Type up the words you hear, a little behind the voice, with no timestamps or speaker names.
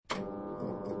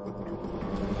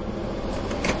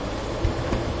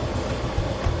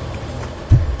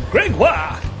Greg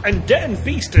Wah and Dan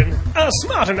Feaston are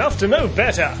smart enough to know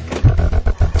better.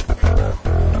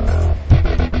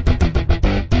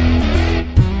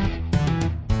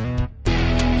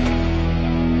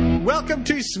 Welcome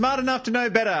to Smart Enough to Know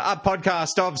Better, a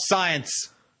podcast of science,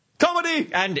 comedy,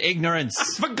 and ignorance.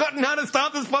 I've forgotten how to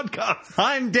start this podcast.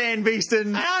 I'm Dan Beeston.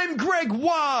 And I'm Greg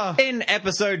Wah. In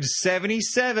episode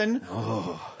 77,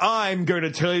 I'm going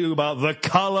to tell you about the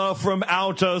colour from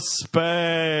outer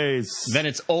space. then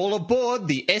it's all aboard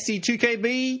the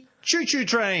SE2KB choo-choo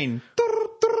train.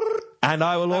 And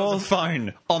I will That was also... a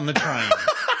phone on the train.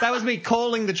 That was me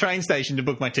calling the train station to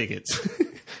book my tickets.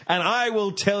 And I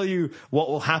will tell you what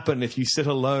will happen if you sit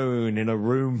alone in a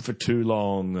room for too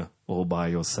long all by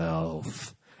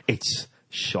yourself. It's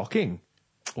shocking.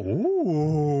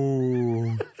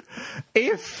 Ooh.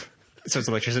 So it's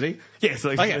electricity? Yes.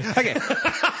 Okay.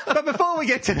 But before we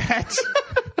get to that...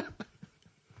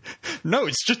 No,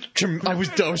 it's just... I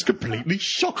was completely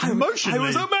shocked emotionally. I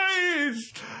was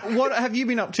amazed. What have you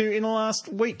been up to in the last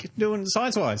week doing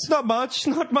science-wise? Not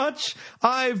much.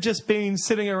 I've just been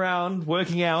sitting around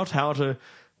working out how to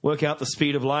work out the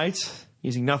speed of light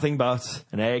using nothing but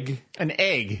an egg. An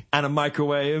egg. And a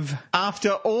microwave.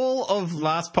 After all of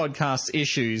last podcast's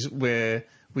issues where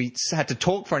we had to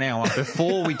talk for an hour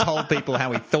before we told people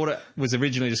how we thought it was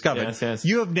originally discovered, Yes.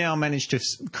 you have now managed to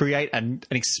create an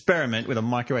experiment with a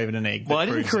microwave and an egg. Well, I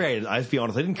didn't create it. I have to be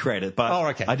honest, I didn't create it. But Oh,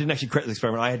 okay. I didn't actually create this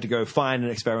experiment. I had to go find an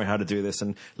experiment how to do this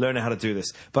and learn how to do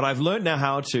this. But I've learned now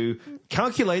how to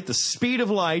calculate the speed of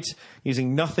light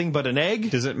using nothing but an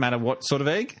egg. Does it matter what sort of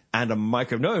egg? And a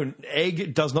microwave. No, an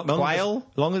egg does not. Quail?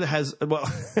 Long as it has, well...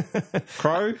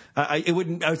 Crow? It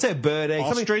wouldn't, I would say a bird egg.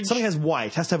 Ostrich? Something has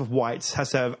white. Has to have white.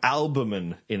 Has to have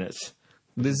albumin in it.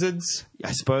 Lizards?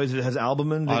 I suppose it has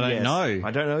albumin. I don't yes. know.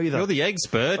 I don't know either. You're the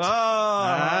expert.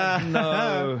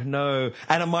 No.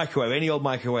 And a microwave. Any old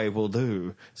microwave will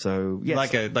do. So, yes.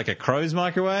 Like a crow's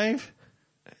microwave?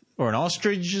 Or an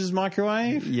ostrich's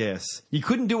microwave? Yes. You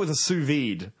couldn't do it with a sous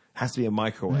vide. Has to be a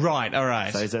microwave. Right, all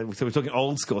right. So we're talking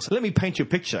old school. So let me paint you a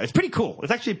picture. It's pretty cool.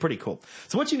 It's actually pretty cool.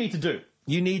 So what you need to do,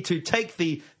 you need to take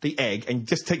the egg and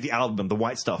just take the albumin, the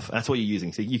white stuff. That's what you're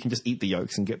using. So you can just eat the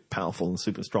yolks and get powerful and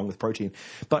super strong with protein.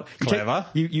 But Clever.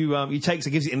 You take, so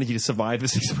it gives you energy to survive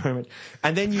this experiment.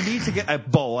 And then you need to get a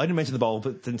bowl. I didn't mention the bowl, but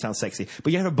it didn't sound sexy.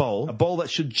 But you have a bowl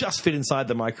that should just fit inside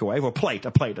the microwave, or a plate,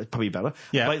 probably better.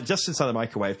 Yeah. A plate just inside the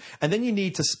microwave. And then you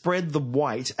need to spread the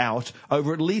white out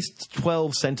over at least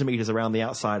 12 centimeters around the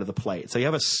outside of the plate. So you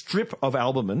have a strip of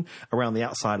albumin around the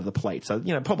outside of the plate. So,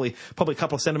 probably a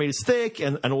couple of centimeters thick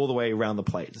and all the way around the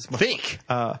plate. Thick?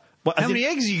 How many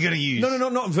eggs are you going to use? No,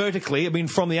 not vertically. I mean,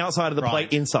 from the outside of the Right.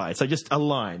 plate inside. So just a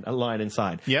line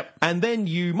inside. Yep. And then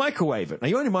you microwave it. Now,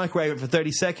 you only microwave it for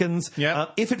 30 seconds.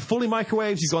 Yep. If it fully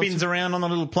microwaves, you've gone... Spins around on the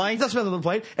little plate? That's another little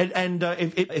plate. And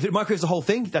if it microwaves the whole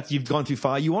thing, you've gone too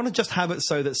far. You want to just have it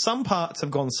so that some parts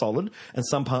have gone solid and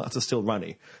some parts are still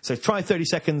runny. So try 30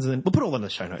 seconds, and then we'll put all in the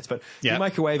show notes. But Yep. you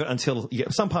microwave it until you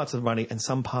get some parts are runny and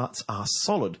some parts are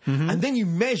solid. And then you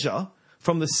measure...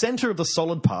 from the center of the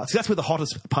solid parts, that's where the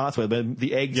hottest parts were,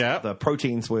 the eggs, the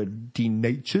proteins were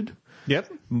denatured.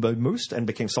 Yep. Most and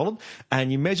became solid.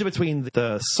 And you measure between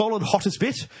the solid hottest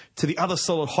bit to the other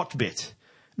solid hot bit.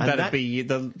 And That'd be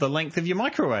the length of your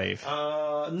microwave.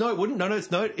 No, it wouldn't.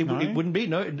 It wouldn't be.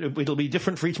 No, it'll be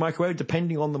different for each microwave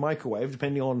depending on the microwave,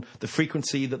 depending on the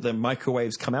frequency that the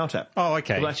microwaves come out at. Oh,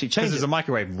 okay. It'll actually change. There's a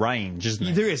microwave range, isn't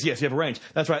there? There is, yes, you have a range.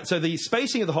 That's right. So the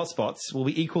spacing of the hotspots will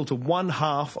be equal to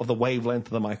 1/2 of the wavelength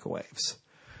of the microwaves.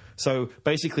 So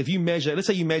basically, if you measure, let's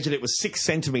say you measured it was 6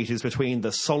 centimeters between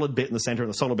the solid bit in the center and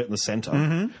the solid bit in the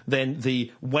center, then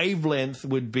the wavelength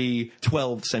would be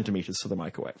 12 centimeters for the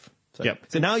microwave.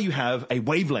 So now you have a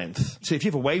wavelength. So if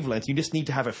you have a wavelength, you just need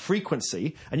to have a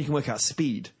frequency, and you can work out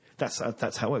speed.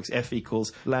 That's how it works. F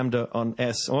equals lambda on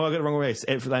S. Oh, I got it wrong way. It's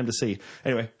F lambda C.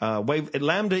 Anyway,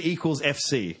 lambda equals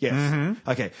FC. Yes.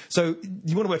 Okay. So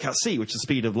you want to work out C, which is the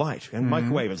speed of light. And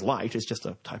microwave is light. It's just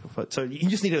a type of... So you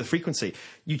just need a frequency.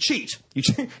 You cheat. You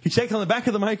check on the back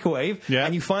of the microwave,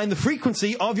 and you find the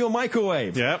frequency of your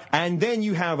microwave. Yep. And then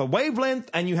you have a wavelength,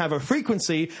 and you have a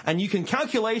frequency, and you can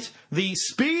calculate the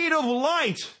speed of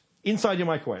light inside your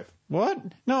microwave. What?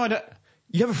 No, I don't...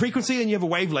 You have a frequency and you have a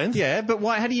wavelength. Yeah, but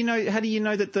why? How do you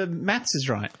know that the maths is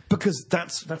right? Because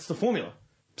that's the formula.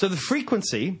 So the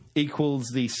frequency equals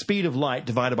the speed of light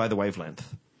divided by the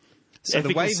wavelength. So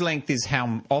the wavelength is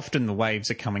how often the waves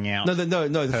are coming out. No.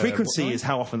 The frequency is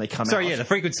how often they come out. Sorry, yeah, the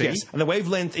frequency. Yes, and the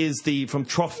wavelength is from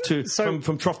trough to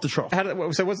from trough to trough.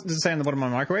 So what does it say on the bottom of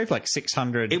my microwave? Like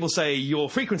 600. It will say your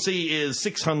frequency is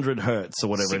 600 hertz or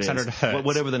whatever it is. 600 hertz.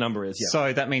 Whatever the number is. Yeah.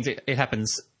 So that means it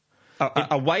happens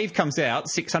A wave comes out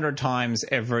 600 times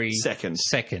every Second.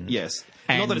 Yes.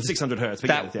 Not that it's 600 hertz, but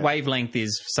that yeah. wavelength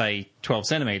is, say, 12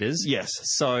 centimeters. Yes.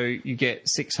 So you get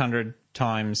 600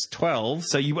 times 12.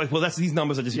 So that's these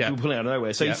numbers are just Yeah. pulling out of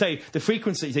nowhere. So Yeah. you say the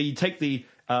frequency. So you take the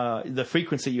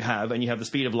frequency you have, and you have the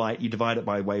speed of light. You divide it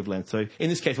by wavelength. So in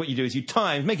this case, what you do is you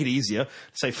make it easier.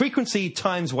 Say frequency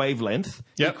times wavelength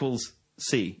Yep. equals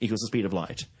c equals the speed of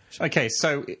light. Okay,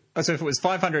 so if it was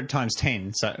 500 times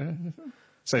 10, so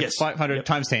Yes. 500 Yep.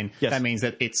 times 10, Yes. that means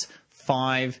that it's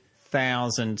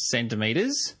 5,000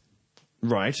 centimeters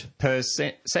Right. per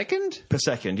second, Per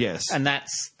second. Yes. and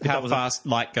that's how fast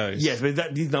light goes. Yes,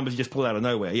 but these numbers you just pull out of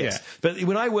nowhere, yes. Yeah. But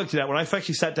when I worked it out, when I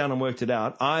actually sat down and worked it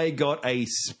out, I got a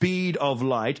speed of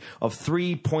light of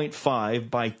 3.5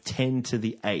 by 10 to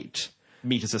the 8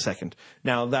 meters a second.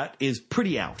 Now, that is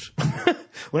pretty out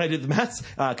when I did the maths,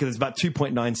 because it's about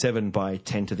 2.97 by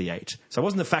 10 to the 8. So it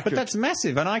wasn't a factor. But that's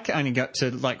massive, and I only got to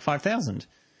like 5,000.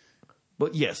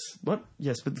 But yes. What?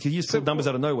 Yes, but you just pulled numbers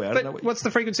out of nowhere. I don't know But what's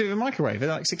the frequency of a microwave? They're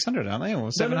like 600, aren't they?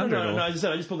 Or 700? No, or- I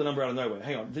just pulled the number out of nowhere.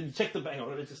 Hang on. Hang on.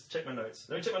 Let me just check my notes.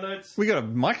 Let me check my notes. We got a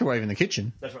microwave in the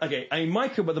kitchen. That's right.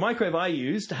 Okay, but the microwave I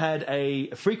used had a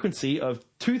frequency of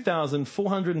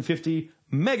 2,450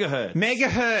 megahertz.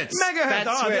 Megahertz. Megahertz. That's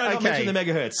I where, did not mention the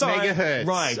megahertz. Sorry. Megahertz.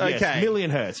 Right. Okay. Yes. Million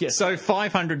hertz. Yes. So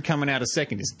 500 coming out a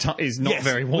second is not Yes.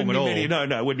 very warm Wouldn't at all. be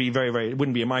no, it would be it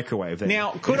wouldn't be a microwave then.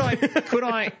 Now, could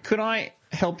I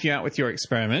help you out with your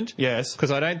experiment? Yes.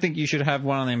 Because I don't think you should have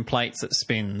one of them plates that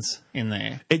spins in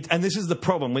there. And this is the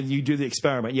problem when you do the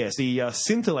experiment. Yes, the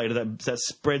scintillator that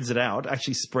spreads it out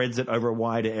actually spreads it over a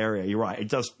wider area. You're right. It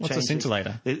does. What's a change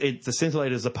scintillator? The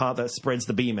scintillator is the part that spreads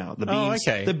the beam out.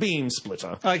 Okay. The beam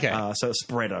splitter. Okay. So a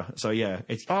spreader. So yeah.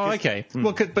 Okay.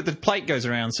 Well, but the plate goes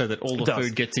around so that all the does.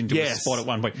 food gets into a Yes. spot at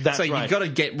one point. That's so right. you've got to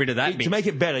get rid of that bit. To make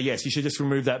it better, yes, you should just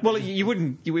remove that. Well, you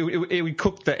wouldn't. It would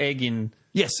cook the egg in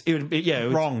yes, it would. It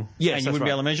would, wrong. Yes, and you that's wouldn't be right.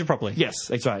 able to measure properly. Yes,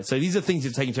 that's right. So these are things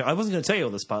you're taking to. I wasn't going to tell you all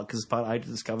this part because it's part I had to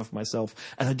discover for myself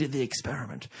as I did the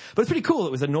experiment. But it's pretty cool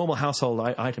that with a normal household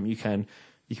item you can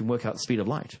work out the speed of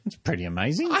light. It's pretty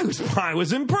amazing. I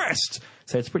was impressed.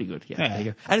 So it's pretty good. Yeah, Yeah. there you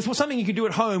go. And it's something you can do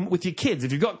at home with your kids.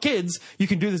 If you've got kids, you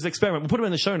can do this experiment. We'll put them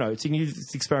in the show notes. You can use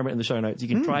this experiment in the show notes. You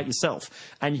can try it yourself.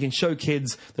 And you can show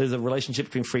kids there's a relationship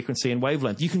between frequency and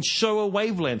wavelength. You can show a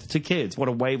wavelength to kids, what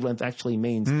a wavelength actually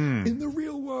means in the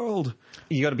real world.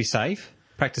 You got to be safe.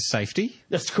 Practice safety.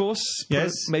 Yes, of course.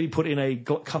 Yes. Maybe put in a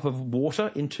cup of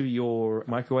water into your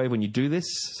microwave when you do this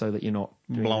so that you're not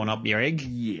Blowing up your egg.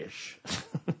 Yes.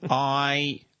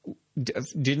 I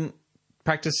didn't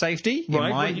practice safety in Right.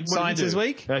 my What did you Science do? this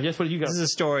week. Yes, what did you got? This is a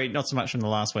story, not so much from the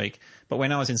last week, but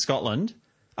when I was in Scotland,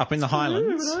 up in the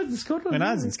Highlands. When I was in Scotland. When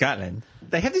I was in Scotland,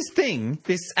 they have this thing,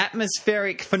 this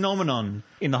atmospheric phenomenon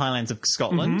in the Highlands of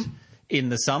Scotland in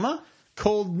the summer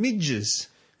called midges.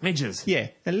 Midges. Yeah,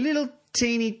 they're little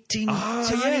tiny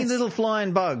yes. little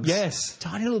flying bugs. Yes.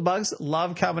 Tiny little bugs,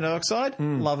 love carbon dioxide,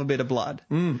 love a bit of blood.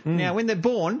 Now, when they're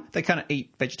born, they kind of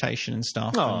eat vegetation and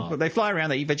stuff. Oh. But they fly around,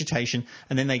 they eat vegetation,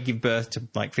 and then they give birth to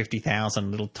like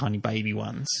 50,000 little tiny baby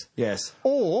ones. Yes.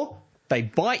 Or they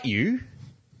bite you,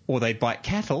 or they bite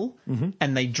cattle,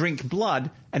 and they drink blood,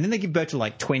 and then they give birth to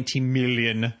like 20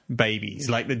 million babies.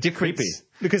 Like the difference. Creepy.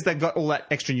 Because they've got all that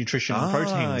extra nutrition and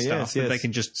protein and stuff yes, that yes. they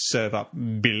can just serve up,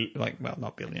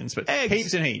 not billions, but Eggs.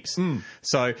 heaps and heaps.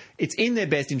 So it's in their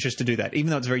best interest to do that, even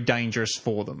though it's very dangerous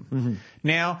for them.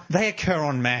 Now, they occur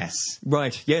en masse.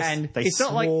 Right. Yes. And they it's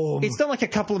not like a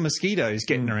couple of mosquitoes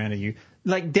getting around at you.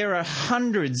 Like there are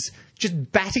hundreds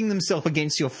just batting themselves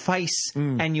against your face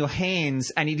and your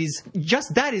hands, and it is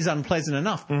just that is unpleasant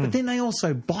enough. But then they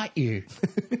also bite you.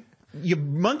 Your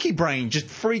monkey brain just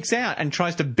freaks out and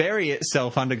tries to bury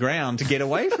itself underground to get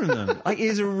away from them. Like it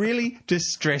is a really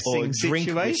distressing drink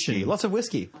situation. whiskey. Lots of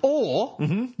whiskey. Or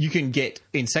you can get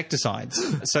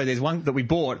insecticides. So there's one that we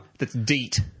bought that's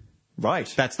DEET.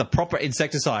 Right. That's the proper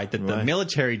insecticide that the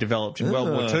military developed in World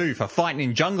War II for fighting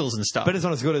in jungles and stuff. But it's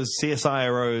not as good as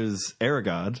CSIRO's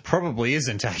Aerogard. Probably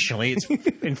isn't, actually. It's,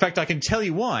 in fact, I can tell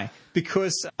you why.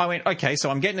 Because I went, okay,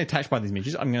 so I'm getting attached by these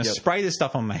midges. I'm going to spray this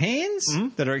stuff on my hands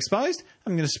that are exposed.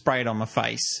 I'm going to spray it on my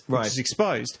face, which is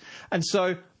exposed. And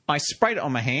so I sprayed it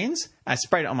on my hands. I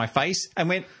sprayed it on my face and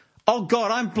went, oh, God,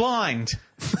 I'm blind.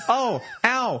 Oh,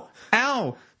 ow,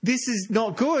 ow. This is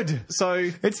not good. So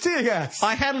It's tear gas.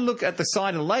 I had a look at the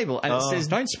side of the label and it says,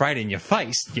 don't spray it in your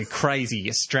face, you crazy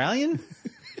Australian.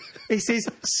 It says,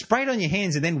 spray it on your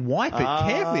hands and then wipe it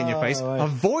carefully on your face, right.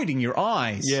 avoiding your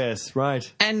eyes. Yes,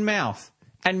 right. And mouth.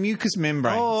 And mucous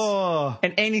membranes. Oh.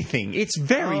 And anything. It's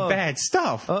very bad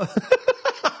stuff.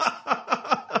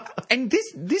 And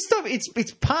this stuff,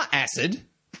 it's part acid.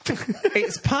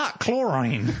 It's part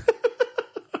chlorine.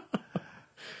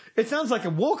 It sounds like a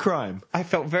war crime. I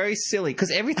felt very silly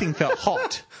because everything felt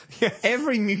hot. Yes.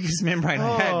 Every mucous membrane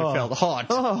I had felt hot.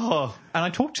 Oh. And I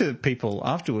talked to people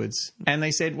afterwards, and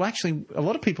they said, well, actually, a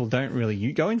lot of people don't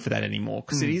really go in for that anymore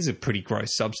because it is a pretty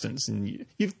gross substance, and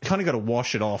you've kind of got to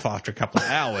wash it off after a couple of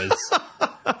hours.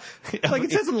 Like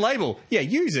it says on the label,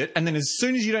 use it, and then as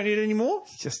soon as you don't need it anymore,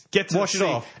 Just get to wash the it sea.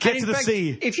 off. Get And to in the fact,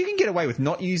 sea. If you can get away with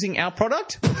not using our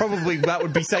product, probably that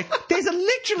would be safe. There's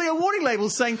literally a warning label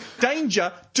saying,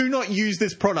 danger, do not use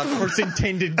this product for its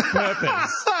intended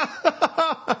purpose.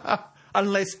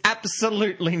 Unless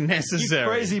absolutely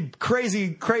necessary. You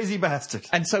crazy bastard.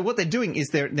 And so what they're doing is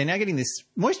they're now getting this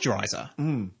moisturiser.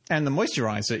 And the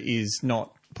moisturiser is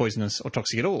not poisonous or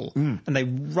toxic at all. And they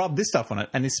rub this stuff on it.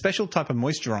 And this special type of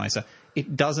moisturiser,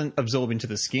 it doesn't absorb into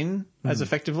the skin as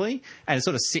effectively. And it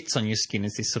sort of sits on your skin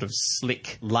as this sort of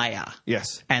slick layer.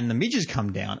 Yes. And the midges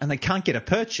come down and they can't get a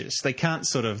purchase. They can't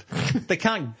they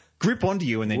can't grip onto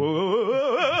you and then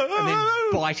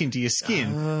bite into your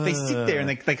skin. They sit there and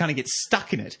they kind of get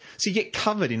stuck in it. So you get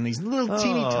covered in these little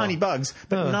teeny tiny bugs,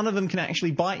 but none of them can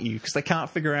actually bite you because they can't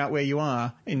figure out where you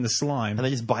are in the slime. And they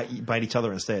just bite each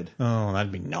other instead. Oh,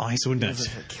 that'd be nice, wouldn't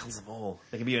it? It kills them all.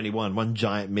 There can be only one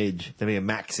giant midge. There'd be a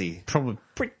maxi. Probably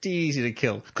pretty easy to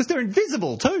kill because they're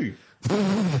invisible too.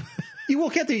 You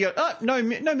walk out there, you go, oh, no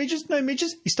midges. You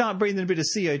start breathing a bit of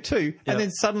CO2, and then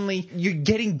suddenly you're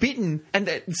getting bitten, and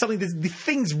suddenly there's the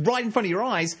things right in front of your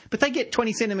eyes, but they get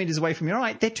 20 centimetres away from your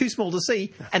eye. They're too small to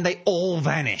see, and they all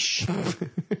vanish.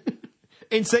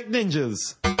 Insect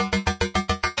ninjas.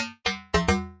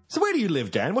 So where do you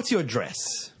live, Dan? What's your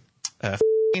address?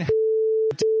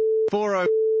 40.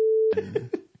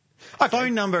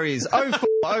 Phone number is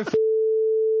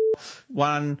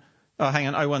 0401. Oh, hang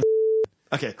on, 01.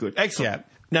 Okay, good. Excellent. Yeah.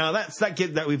 Now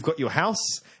that we've got your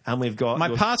house and we've got My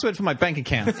your... password for my bank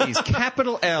account is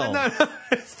capital L. No.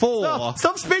 4.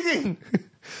 Stop speaking.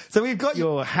 So we've got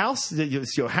your house,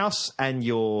 your house and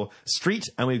your street,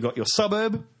 and we've got your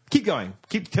suburb. Keep going.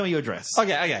 Tell me your address.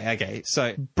 Okay.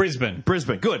 So Brisbane,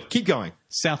 Good. Keep going.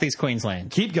 Southeast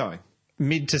Queensland, Keep going.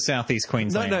 mid to southeast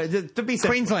Queensland. No. To be sensible.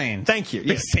 Queensland. Thank you. Be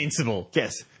Yes. sensible.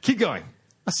 Yes. Keep going.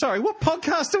 Sorry, what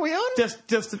podcast are we on? Just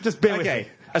bear with Okay, me.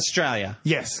 Australia,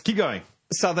 Yes. Keep going.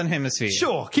 Southern Hemisphere.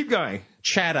 Sure. Keep going.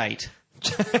 Chad 8,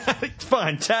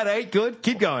 Fine. Chat 8. Good.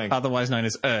 Keep going. otherwise known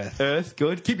as Earth. Earth.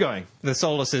 Good. Keep going. The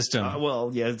solar system. Well,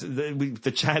 yeah,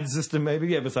 the Chad system, maybe.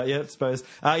 Yeah, but I suppose.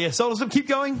 Solar system. Keep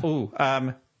going. Ooh,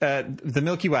 the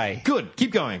Milky Way. Good.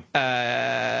 Keep going.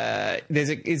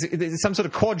 There's some sort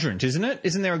of quadrant, isn't it?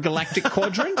 Isn't there a galactic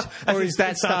quadrant? Or is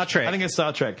that Star Trek? I think it's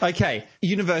Star Trek. Okay,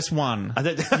 Universe 1.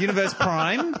 Universe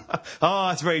Prime. Oh,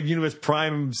 it's very Universe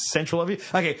Prime central of you.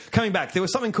 Okay, coming back, there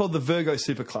was something called the Virgo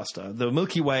supercluster. The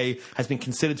Milky Way has been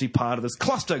considered to be part of this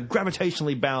cluster,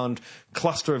 gravitationally bound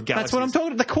cluster of galaxies. That's what I'm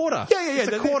talking about. The quarter. Yeah.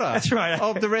 It's a quarter. That's right.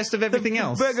 Of the rest of everything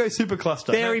else. Virgo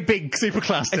supercluster. Very big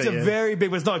supercluster. It's a very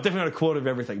big, but it's definitely not a quarter of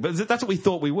everything. But that's what we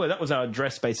thought we were. That was our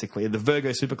address, basically, the Virgo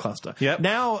supercluster. Yep.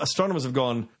 Now astronomers have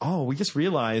gone, we just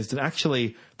realized that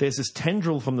actually there's this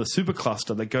tendril from the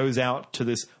supercluster that goes out to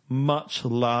this much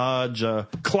larger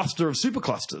cluster of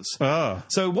superclusters. Oh.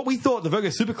 So what we thought the Virgo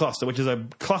supercluster, which is a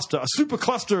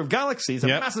supercluster of galaxies, a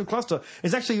massive cluster,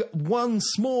 is actually one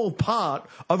small part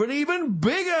of an even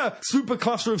bigger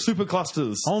supercluster of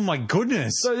superclusters. Oh my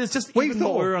goodness. So there's just we even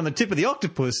thought more. we were on the tip of the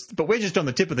octopus, but we're just on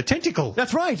the tip of the tentacle.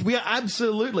 That's right. We are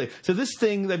absolutely. So this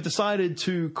thing they've decided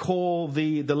to call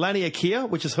the Laniakea,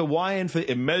 which is Hawaiian for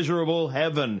immeasurable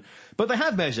heaven. But they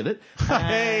have measured it.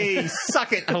 Hey,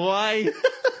 suck it, Hawaii.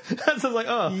 That's like,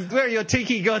 Where are your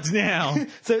tiki gods now?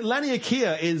 So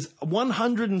Laniakea is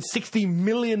 160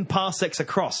 million parsecs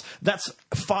across. That's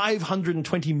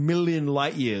 520 million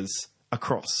light years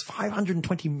across.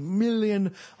 520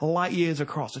 million light years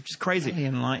across, which is crazy.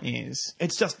 Million light years.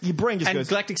 It's just, your brain just And goes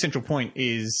Galactic Central Point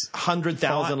is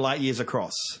 100,000 light years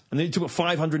across. And then you took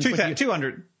 520.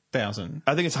 200,000.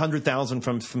 I think it's 100,000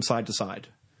 from side to side.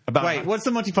 About Wait, what's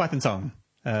the Monty Python song?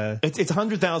 It's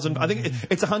 100,000. I think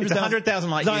it's 100,000. It's 100,000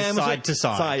 light years diameter, side to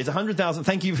side. It's 100,000.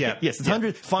 Thank you. Yeah. Yes, it's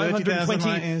Yeah.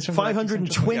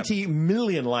 520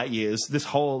 million light years, this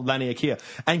whole Laniakea,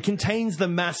 and contains the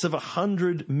mass of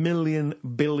 100 million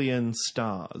billion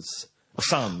stars. Or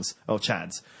suns. Or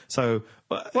chads. So,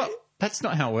 Well, That's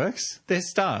not how it works. They're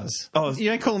stars. Oh.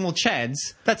 You don't call them all Chads.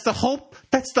 That's the whole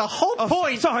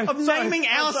point of naming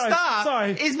our star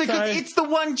is because it's the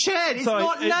one Chad. It's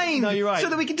not named. No, you're right. So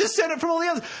that we can discern it from all the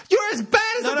others. You're as bad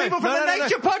as the people from the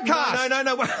Nature Podcast.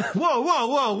 No.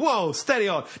 Whoa. Steady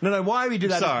on. No. Why do we do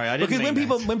that? Sorry, I didn't mean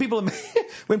because when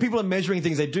people are measuring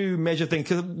things, they do measure things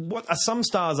because some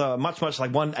stars are much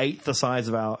like 1/8 the size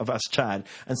of us Chad,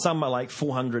 and some are like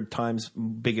 400 times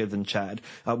bigger than Chad,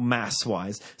 mass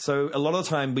wise. So a lot of the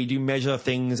time we do measure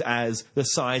things as the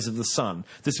size of the sun.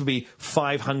 This would be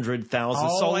 500,000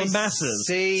 solar masses.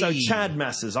 See. So Chad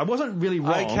masses. I wasn't really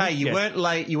wrong. Okay, you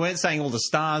weren't saying all the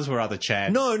stars were other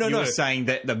Chads. No. You were saying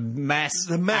that the mass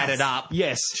added up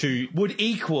would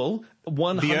equal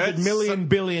 100 Earth's million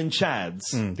billion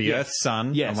Chads. The Earth's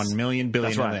sun and 1 million billion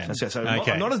That's right. of them. That's right. So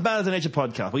Okay. I'm not as bad as the Nature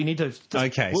Podcast. We need to...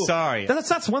 Sorry.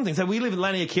 That's one thing. So we live in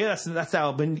Laniakea. That's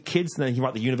our kids, and then you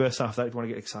write the universe after that if you want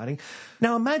to get exciting.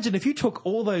 Now imagine if you took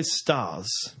all those stars,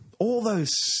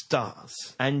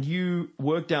 and you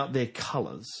worked out their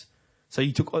colours. So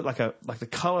you took like the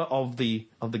colour of the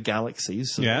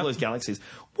galaxies, so all those galaxies.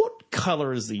 What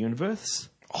colour is the universe?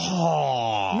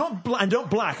 Oh, not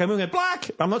black. I'm going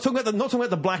black. I'm not talking about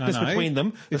the blackness between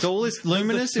them. It's all this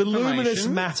luminous the luminous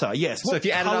matter. Yes. So if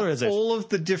you added up all of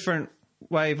the different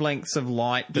wavelengths of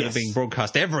light that are being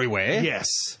broadcast everywhere,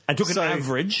 and took an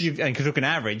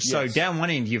average, So down one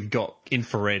end you've got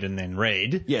infrared and then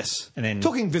red, and then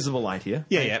talking visible light here,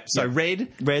 So red,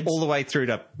 all the way through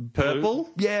to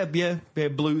purple,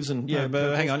 blues and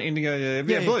hang on, indigo,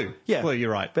 blue, blue.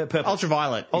 You're right, purple,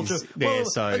 ultraviolet, is there.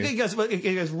 So it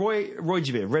goes Roy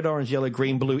G. Red, orange, yellow,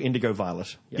 green, blue, indigo,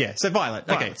 violet. So violet.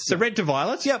 Okay, so red to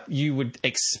violet. You would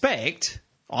expect.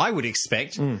 I would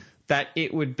expect. That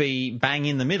it would be bang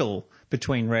in the middle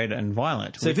between red and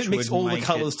violet. So if it mixed all the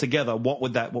colours together, what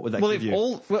would that give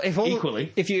you? If all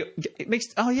equally, if you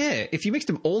mixed, if you mixed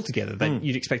them all together, then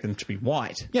you'd expect them to be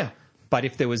white. Yeah. But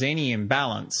if there was any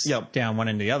imbalance down one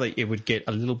end to the other, it would get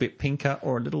a little bit pinker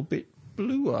or a little bit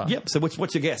bluer. Yep. So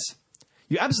what's your guess?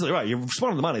 You're absolutely right. You're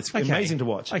spot on the money. It's amazing to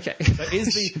watch. Okay. So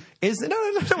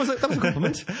that was a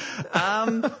compliment.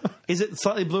 Is it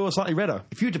slightly blue or slightly redder?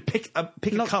 If you were to pick a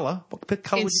colour, what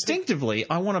colour instinctively,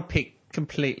 I want to pick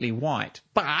completely white.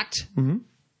 But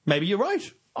maybe you're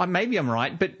right. Maybe I'm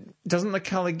right, but doesn't the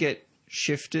colour get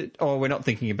shifted? Or we're not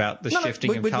thinking about the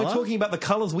shifting of colour? We're talking about the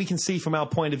colours we can see from our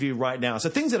point of view right now. So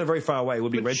things that are very far away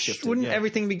would be redshifted. Wouldn't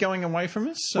everything be going away from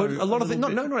us? So a lot of things.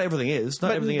 Not everything is.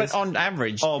 But on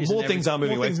average, more things are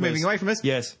moving away from us.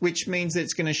 Yes, which means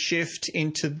it's going to shift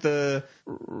into the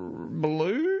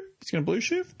blue. It's going to blue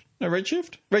shift. No,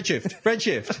 redshift?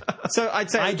 Redshift. So I'd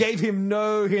say... I gave him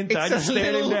no hint. I just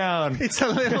stared him down. It's a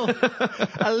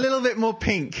little bit more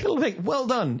pink. Well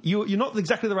done. You're not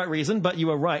exactly the right reason, but you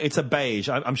are right. It's a beige.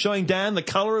 I'm showing Dan the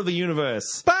colour of the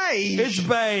universe. Beige? It's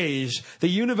beige. The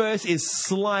universe is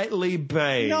slightly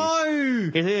beige. No.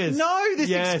 It is. No,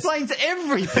 this explains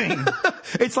everything.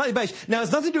 It's slightly beige. Now,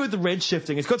 it's nothing to do with the red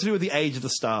shifting. It's got to do with the age of the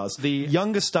stars. The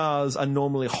younger stars are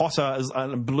normally hotter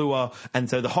and bluer, and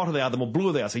so the hotter they are, the more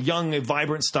bluer they are. So young,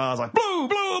 vibrant stars like blue,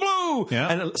 blue, blue. Yeah.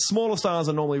 And smaller stars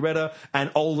are normally redder, and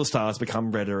older stars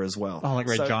become redder as well. Oh, like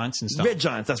red giants and stuff. Red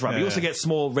giants, that's right. You also get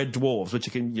small red dwarves,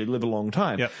 which you live a long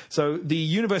time. Yep. So the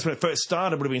universe, when it first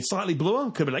started, would have been slightly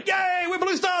bluer. Could have been like, yay, we're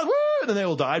blue stars, woo! And then they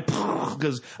all died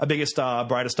because a bigger star,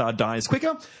 brighter star dies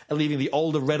quicker, and leaving the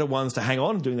older, redder ones to hang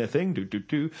on, doing their thing.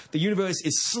 The universe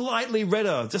is slightly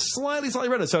redder, just slightly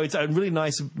redder. So it's a really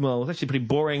nice, well, it's actually pretty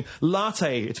boring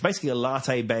latte. It's basically a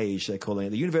latte beige, they're calling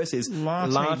it. The universe is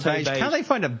latte beige. Can't they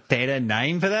find a better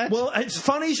name for that? Well, it's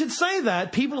funny you should say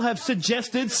that. People have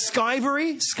suggested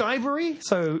skyvery,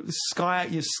 so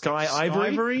sky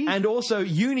ivory, and also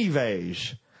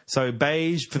unibeige. So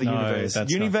beige for the universe.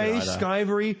 Unibeige,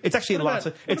 skyvery. It's actually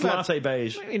latte. It's latte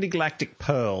beige. Intergalactic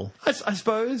pearl. I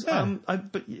suppose. Yeah.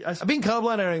 I've been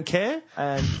colourblind. I don't care.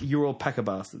 And you're all pack of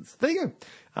bastards. There you go.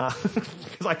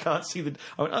 Because I can't see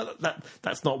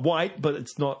that's not white, but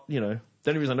it's not. The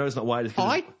only reason I know it's not white is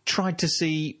because I tried to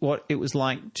see what it was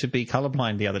like to be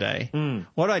colourblind the other day.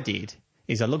 What I did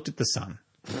is I looked at the sun.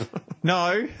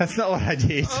 No, that's not what I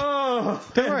did. Oh,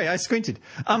 don't worry, I squinted.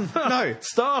 No,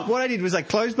 stop. What I did was I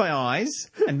closed my eyes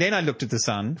and then I looked at the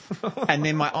sun, and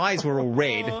then my eyes were all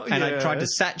red, and I tried to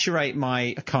saturate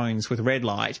my cones with red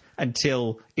light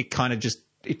until it kind of just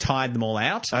tired them all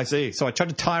out. I see. So I tried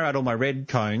to tire out all my red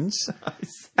cones,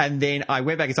 and then I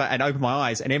went back inside and opened my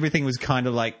eyes, and everything was kind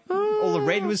of like all the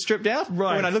red was stripped out.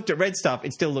 Right. When I looked at red stuff,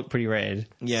 it still looked pretty red.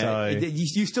 Yeah, So,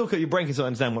 you still your brain can still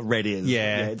understand what red is.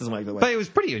 yeah. It doesn't make the way. But it was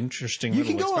pretty interesting. You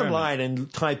can little go experiment. online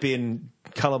and type in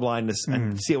colour blindness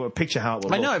and see picture how it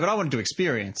will I look. know, but I wanted to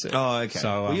experience it. Oh, okay.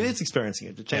 So, well, it's experiencing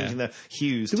it, changing the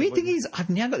hues. the weird thing is, I've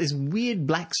now got this weird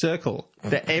black circle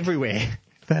that everywhere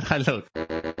that I look.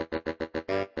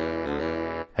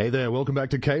 Hey there, welcome back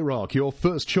to K-Rock, your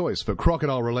first choice for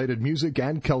crocodile-related music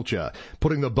and culture,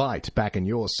 putting the bite back in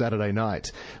your Saturday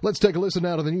night. Let's take a listen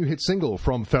now to the new hit single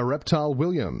from Pharreptile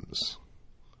Williams.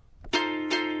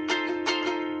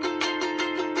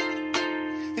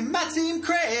 It might seem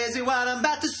crazy what I'm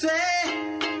about to say.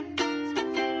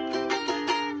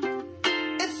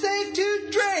 It's safe to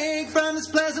drink from this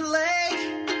pleasant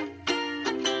lake.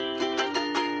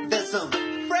 There's some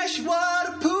fresh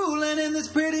water pooling in this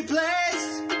pretty place.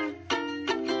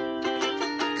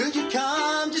 Could you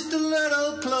come just a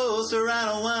little closer? I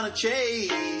don't want to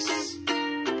chase.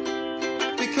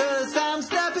 Because I'm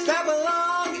stepping step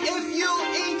along if you'll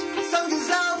eat some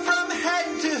gazelle from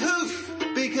head to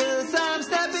hoof. Because I'm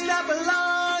stepping up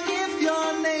along if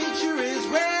your nature is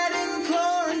red in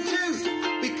claw and tooth.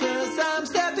 Because I'm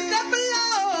stepping up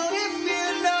along if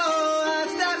you know I'm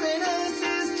stepping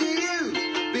assist to you.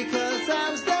 Because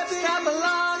I'm stepping up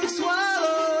along if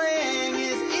swallowing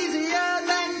is easier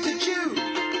than to chew.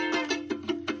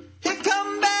 Here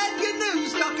come bad good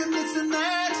news, talking this and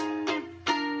that.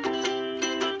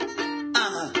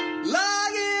 I'm a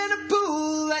log in a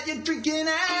pool that you're drinking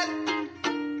at.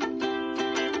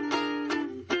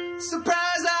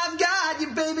 Surprise, I've got you,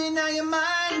 baby, now you're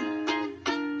mine.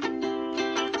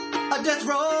 A death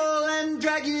roll and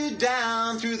drag you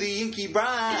down through the inky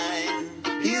brine.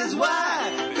 Here's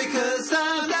why, because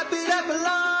I'm stepping up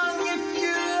along if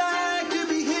you like to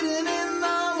be hidden in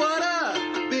the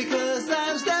water. Because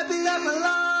I'm stepping up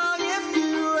along if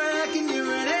you reckon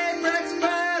you're an apex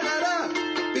predator.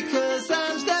 Because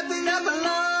I'm stepping up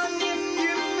along if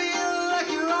you feel like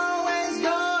you're always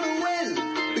gonna win.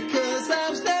 Because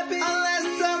I'm stepping unless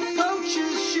some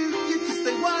poachers shoot you because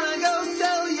they wanna go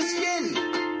sell your skin.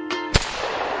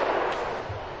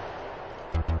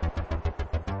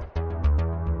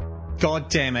 God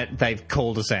damn it, they've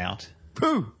called us out.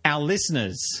 Who? Our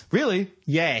listeners. Really?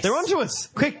 Yes. They're onto us.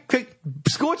 Quick.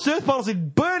 Scorched earth policy.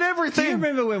 Burn everything. Do you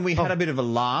remember when we had a bit of a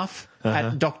laugh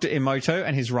at Dr. Emoto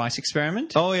and his rice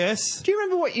experiment? Oh, yes. Do you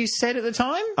remember what you said at the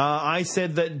time? I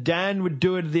said that Dan would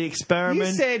do the experiment.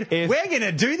 You said, if... we're going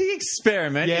to do the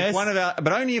experiment, Yes.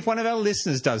 but only if one of our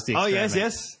listeners does the Oh, experiment.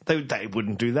 yes. They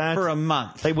wouldn't do that. For a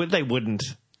month. They wouldn't.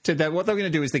 So what they're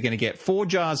going to do is they're going to get 4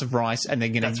 jars of rice and they're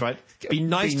going to... That's right. Be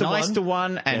nice to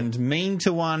one and mean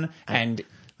to one and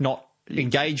not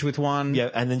engage with one.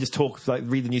 Yeah, and then just talk,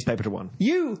 read the newspaper to one.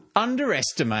 You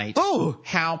underestimate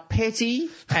how petty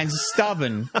and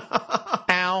stubborn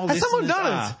our listeners someone done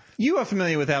are. it? You are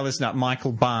familiar with our listener,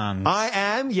 Michael Barnes. I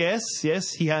am, yes.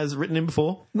 He has written in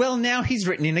before. Well, now he's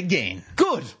written in again.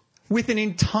 Good. With an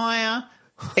entire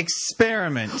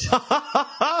experiment.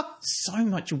 So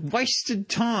much wasted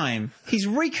time. He's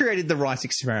recreated the rice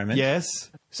experiment. Yes.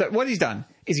 So what he's done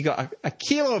is he got a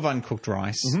kilo of uncooked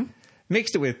rice,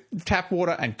 mixed it with tap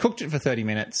water and cooked it for 30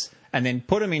 minutes, and then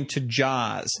put them into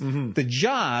jars. The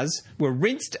jars were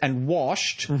rinsed and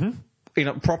washed in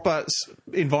a proper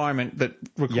environment that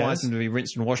requires them to be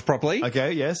rinsed and washed properly.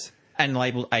 Okay, yes. And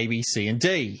labelled A, B, C, and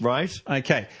D. Right.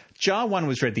 Okay. Jar 1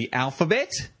 was read the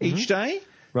alphabet each day.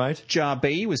 Right. Jar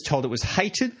B was told it was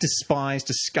hated, despised,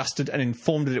 disgusted, and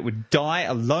informed that it would die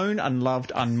alone,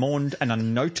 unloved, unmourned, and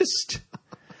unnoticed.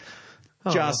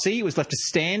 Jar C was left to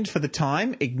stand for the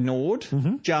time, ignored.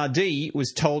 Jar D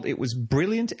was told it was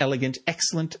brilliant, elegant,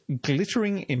 excellent,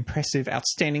 glittering, impressive,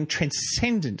 outstanding,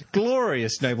 transcendent,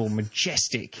 glorious, noble,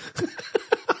 majestic.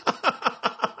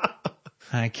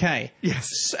 Okay. Yes.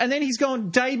 And then he's gone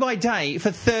day by day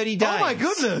for 30 days. Oh, my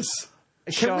goodness.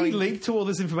 Can we Showing- link to all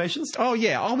this information? Oh,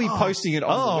 yeah. I'll be posting it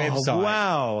on the website.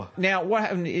 Wow. Now, what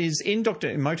happened is in Dr.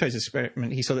 Emoto's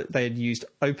experiment, he saw that they had used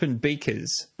open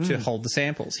beakers to hold the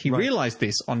samples. He realised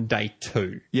this on day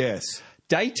 2. Yes.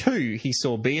 Day 2, he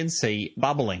saw B and C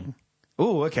bubbling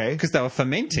Oh, okay. because they were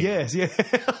fermenting. Yes, yeah.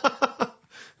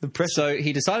 The pressure. So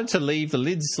he decided to leave the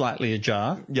lids slightly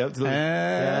ajar. Yep.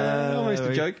 Almost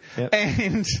a joke. Yep.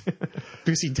 And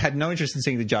because he had no interest in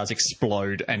seeing the jars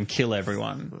explode and kill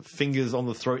everyone. Fingers on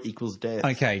the throat equals death.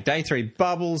 Okay, day 3,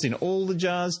 bubbles in all the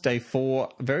jars. Day 4,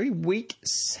 very weak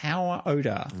sour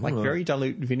odour, like very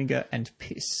dilute vinegar and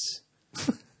piss.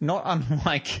 Not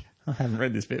unlike, I haven't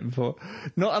read this bit before,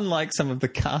 not unlike some of the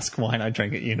cask wine I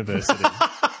drank at university.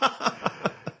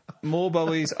 More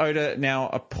bubbles, odour, now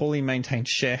a poorly maintained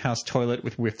sharehouse toilet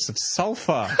with whiffs of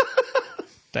sulphur.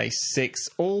 Day 6,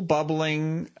 all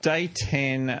bubbling. Day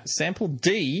 10, sample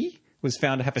D was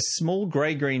found to have a small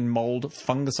grey-green mould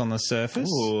fungus on the surface.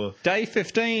 Ooh. Day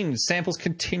 15, samples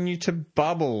continue to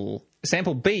bubble.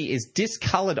 Sample B is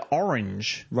discoloured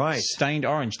orange. Right. Stained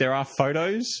orange. There are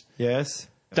photos. Yes.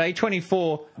 Day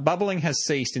 24, bubbling has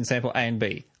ceased in sample A and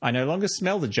B. I no longer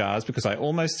smell the jars because I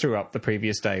almost threw up the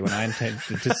previous day when I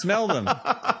intended to smell them.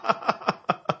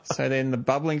 So then the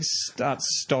bubbling starts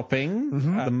stopping.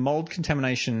 Mm-hmm. The mould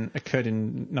contamination occurred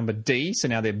in number D, so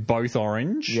now they're both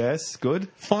orange. Yes, good.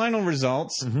 Final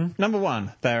results. Number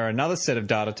 1, they are another set of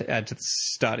data to add to the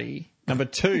study. Number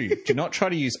 2, do not try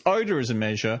to use odour as a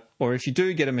measure, or if you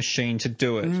do, get a machine to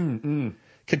do it.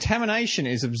 Contamination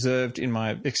is observed in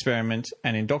my experiment,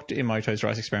 and in Dr. Emoto's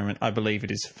rice experiment, I believe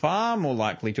it is far more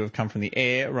likely to have come from the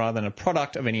air rather than a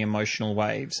product of any emotional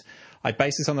waves. I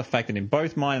base this on the fact that in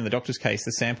both mine and the doctor's case,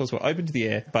 the samples were open to the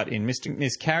air, but in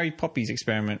Miss Carrie Poppy's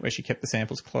experiment, where she kept the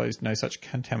samples closed, no such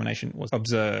contamination was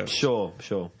observed. Sure.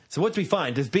 So what do we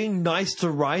find? Does being nice to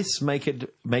rice make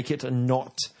it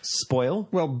not spoil?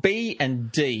 Well, B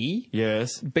and D.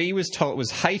 Yes. B was told it was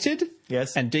hated.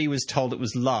 Yes. And D was told it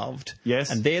was loved.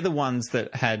 Yes. And they're the ones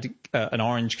that had an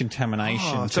orange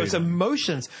contamination. Oh, so it's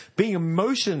emotions. Being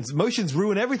emotions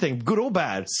ruin everything, good or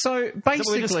bad. So Is that what we're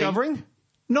basically, discovering?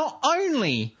 not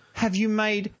only have you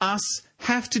made us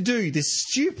have to do this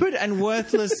stupid and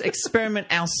worthless experiment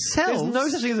ourselves, There's no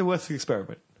such thing as a worthless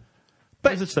experiment.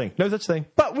 But- No such thing.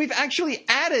 but we've actually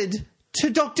added to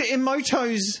Dr.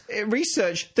 Emoto's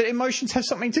research that emotions have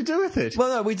something to do with it. Well,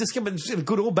 no, we discovered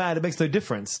good or bad, it makes no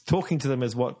difference. Talking to them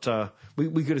is what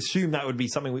we could assume that would be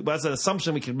something. That's an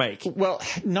assumption we could make. Well,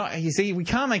 no, you see, we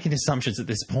can't make any assumptions at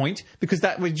this point because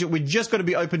that we're just got to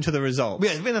be open to the results.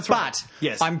 Yeah, that's right. But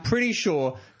Yes. I'm pretty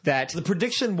sure that The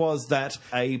prediction was that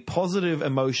a positive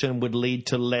emotion would lead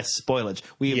to less spoilage.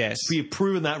 We have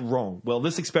proven that wrong. Well,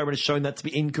 this experiment has shown that to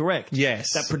be incorrect.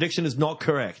 Yes. That prediction is not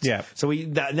correct. Yeah. So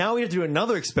now we have to do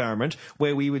another experiment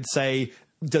where we would say,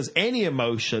 does any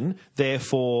emotion,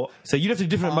 therefore... So you'd have to do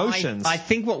different emotions. I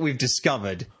think what we've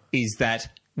discovered is that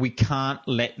we can't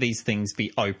let these things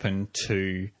be open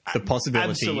to the possibility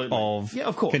Absolutely. of, Yeah,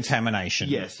 of course. contamination.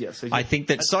 Yes. So I think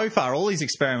that so far all these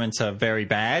experiments are very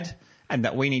bad and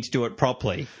that we need to do it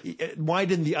properly. Why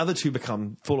didn't the other two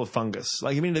become full of fungus?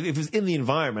 Like, I mean, if it was in the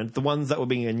environment, the ones that were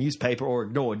being in a newspaper or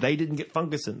ignored, they didn't get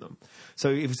fungus in them. So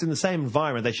if it's in the same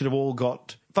environment, they should have all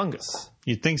got fungus.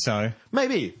 You'd think so.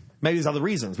 Maybe there's other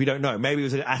reasons. We don't know. Maybe it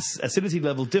was an acidity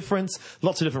level difference.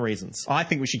 Lots of different reasons. I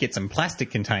think we should get some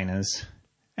plastic containers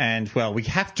and, well, we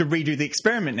have to redo the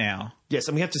experiment now. Yes,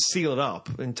 and we have to seal it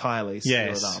up entirely.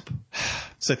 Seal it up.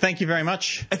 So thank you very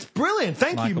much. It's brilliant.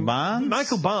 Thank you, Michael Barnes.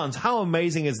 Michael Barnes. How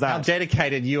amazing is How that?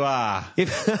 dedicated you are.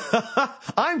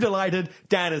 I'm delighted.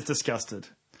 Dan is disgusted.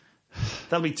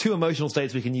 That'll be 2 emotional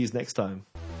states we can use next time.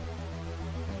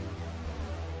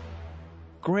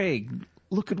 Greg,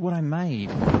 look at what I made.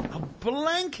 A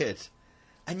blanket?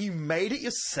 And you made it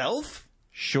yourself?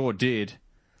 Sure did.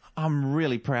 I'm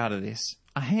really proud of this.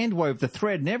 I hand wove the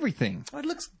thread and everything. Oh, it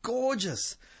looks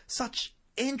gorgeous. Such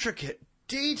intricate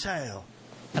detail.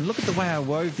 And look at the way I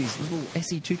wove these little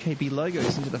SE2KB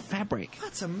logos into the fabric.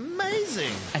 That's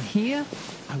amazing. And here,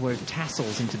 I wove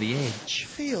tassels into the edge.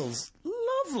 Feels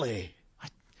lovely.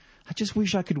 I just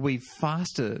wish I could weave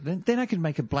faster. Then I could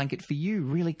make a blanket for you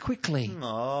really quickly.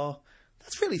 Oh,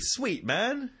 that's really sweet,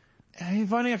 man.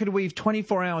 If only I could weave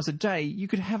 24 hours a day, you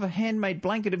could have a handmade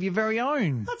blanket of your very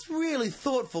own. That's really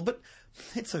thoughtful, but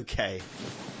it's okay.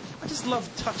 I just love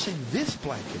touching this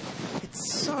blanket.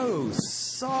 It's so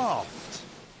soft.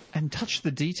 And touch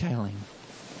the detailing.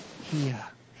 Here.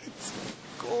 It's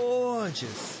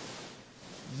gorgeous.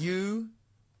 You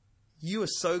are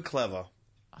so clever.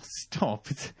 Oh, stop.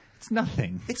 It's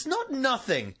nothing. It's not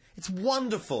nothing. It's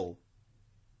wonderful.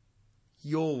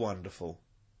 You're wonderful.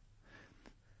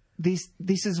 This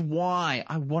is why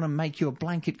I want to make you a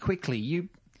blanket quickly. You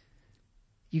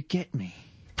get me.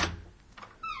 For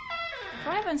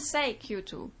heaven's sake, you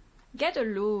two. Get a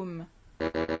loom.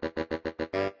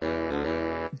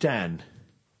 Dan,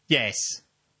 Yes.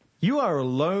 you are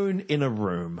alone in a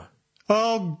room.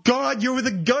 Oh, God, you were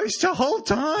the ghost the whole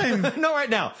time. Not right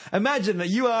now. Imagine that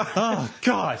you are... Oh,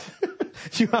 God.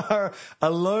 You are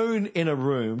alone in a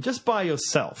room just by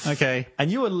yourself. Okay. And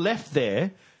you are left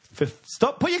there for...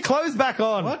 Stop. Put your clothes back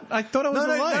on. What? I thought I was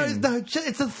alone. No,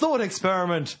 it's a thought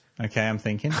experiment. Okay, I'm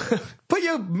thinking. Put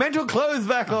your mental clothes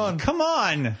back on. Come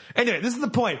on. Anyway, this is the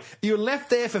point. You're left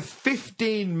there for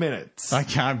 15 minutes.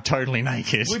 Okay, I'm totally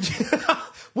naked.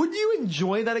 Would you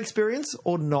enjoy that experience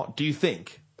or not, do you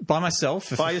think? By myself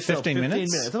for By yourself, 15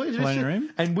 minutes. That's what you Alone in a room.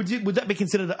 And would that be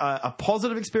considered a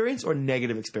positive experience or a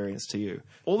negative experience to you?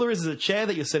 All there is a chair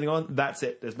that you're sitting on. That's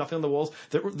it. There's nothing on the walls.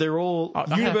 They're all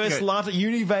Univage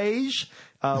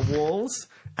walls.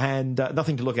 And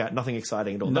nothing to look at, nothing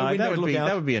exciting at all. No, window that to would look out.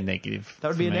 that would be a negative. That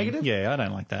would for be a me. negative? Yeah, I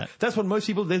don't like that. That's what most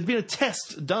people... There's been a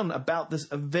test done about this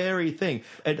very thing.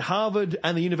 At Harvard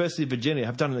and the University of Virginia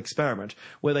have done an experiment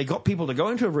where they got people to go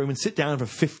into a room and sit down for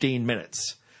 15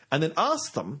 minutes and then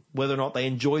ask them whether or not they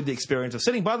enjoyed the experience of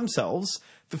sitting by themselves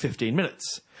for 15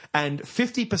 minutes. And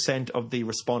 50% of the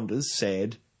responders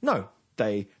said no,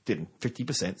 they didn't.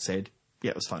 50% said, yeah,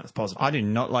 it was fine, it's positive. I do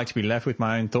not like to be left with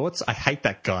my own thoughts. I hate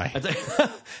that guy.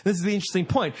 This is the interesting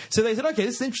point. So they said, okay,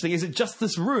 this is interesting. Is it just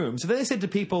this room? So then they said to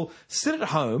people, sit at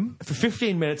home for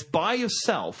 15 minutes by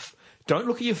yourself. Don't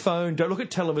look at your phone. Don't look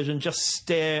at television. Just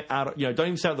stare out. Don't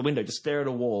even stare out the window. Just stare at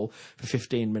a wall for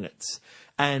 15 minutes.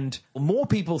 And more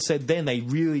people said then they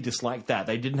really disliked that.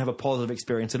 They didn't have a positive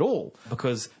experience at all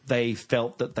because they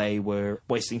felt that they were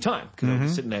wasting time because they were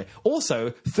sitting there. Also,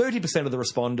 30% of the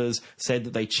responders said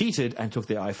that they cheated and took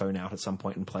their iPhone out at some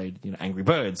point and played, Angry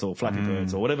Birds or Flappy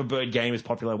Birds or whatever bird game is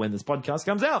popular when this podcast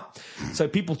comes out. So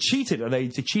people cheated, and they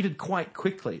cheated quite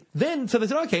quickly. So they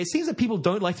said, okay, it seems that people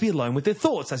don't like to be alone with their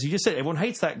thoughts. As you just said, everyone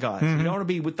hates that guy. So you don't want to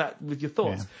be with your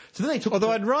thoughts. Yeah. So then they took...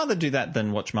 Although I'd rather do that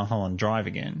than watch Mulholland Drive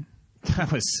again.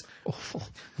 That was awful.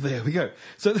 There we go.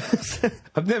 So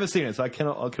I've never seen it, so I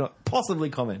cannot possibly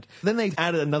comment. Then they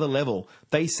added another level.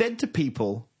 They said to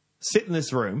people, sit in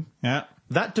this room. Yeah.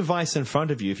 That device in front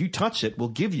of you, if you touch it, will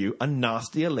give you a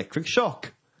nasty electric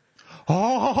shock.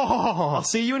 Oh! I'll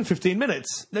see you in 15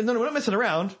 minutes. No, we're not messing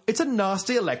around. It's a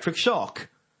nasty electric shock.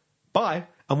 Bye.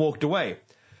 And walked away.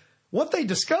 What they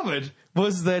discovered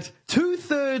was that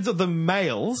 2/3 of the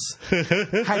males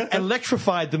had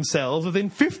electrified themselves within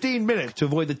 15 minutes to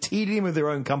avoid the tedium of their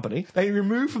own company. They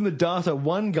removed from the data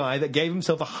one guy that gave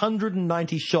himself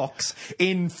 190 shocks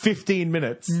in 15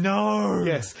 minutes. No!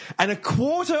 Yes. And a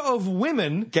quarter of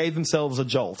women gave themselves a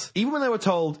jolt. Even when they were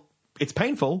told, it's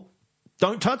painful,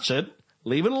 don't touch it,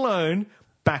 leave it alone,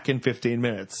 back in 15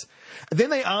 minutes. Then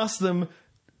they asked them,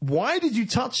 why did you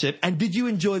touch it, and did you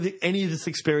enjoy any of this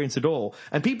experience at all?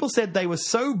 And people said they were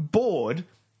so bored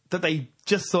that they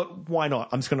just thought, why not?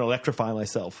 I'm just going to electrify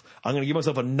myself. I'm going to give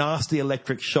myself a nasty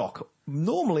electric shock.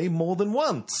 Normally more than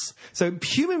once. So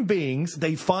human beings,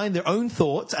 they find their own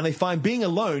thoughts and they find being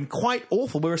alone quite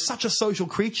awful. We're such a social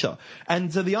creature.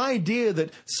 And so the idea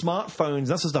that smartphones and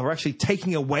that sort of stuff are actually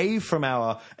taking away from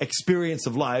our experience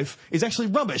of life is actually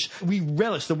rubbish. We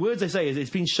relish, the words they say is,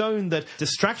 it's been shown that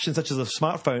distractions such as a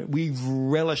smartphone, we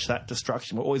relish that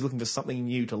distraction. We're always looking for something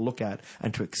new to look at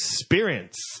and to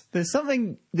experience. There's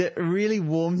something that really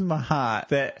warms my heart,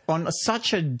 that on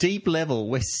such a deep level,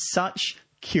 we're such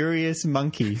curious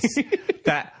monkeys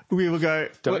that we will go,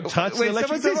 Don't touch the when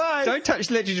electric someone says, device. don't touch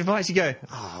the electric device, you go,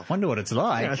 oh, I wonder what it's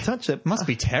like. Yeah, touch it. Must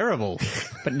be terrible.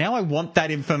 But now I want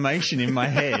that information in my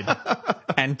head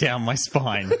and down my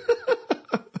spine.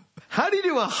 How do you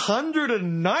do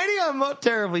 190? I'm not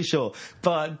terribly sure.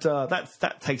 But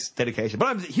that takes dedication. But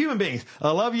I'm human beings. I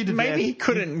love you to death. Maybe he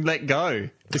couldn't let go.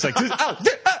 It's like, help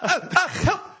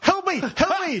me,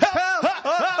 help me,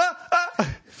 help.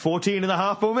 14 and a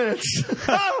half more minutes.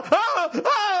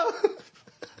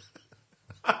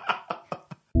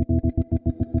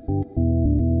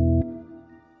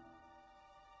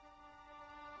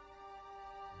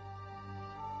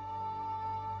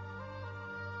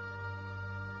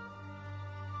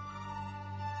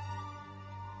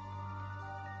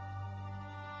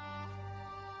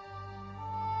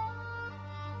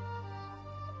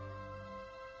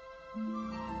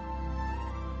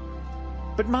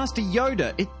 But Master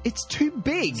Yoda, it's too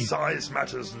big. Size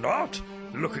matters not.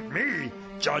 Look at me.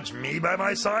 Judge me by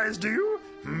my size, do you?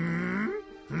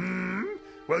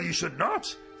 Well, you should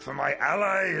not, for my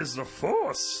ally is the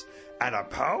Force, and a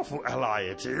powerful ally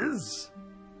it is.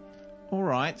 All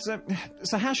right,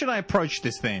 so how should I approach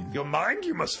this then? Your mind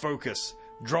you must focus.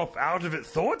 Drop out of it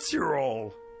thoughts, you're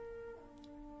all.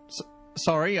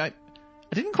 Sorry, I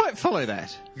didn't quite follow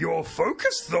that. Your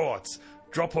focus thoughts.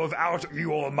 Drop out of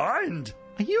your mind.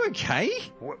 Are you okay?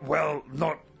 Well,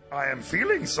 not I am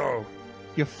feeling so.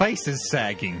 Your face is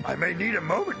sagging. I may need a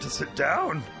moment to sit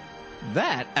down.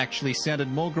 That actually sounded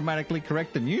more grammatically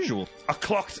correct than usual. A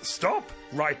clocked stop.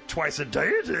 Right twice a day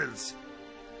it is.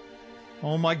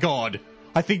 Oh my god.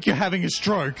 I think you're having a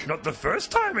stroke. Not the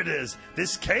first time it is.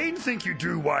 This cane think you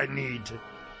do why need.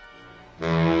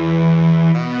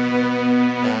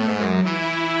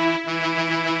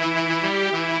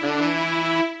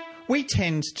 We we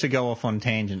tend to go off on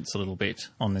tangents a little bit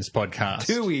on this podcast.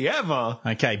 Do we ever?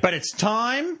 Okay, but it's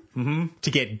time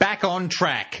to get back on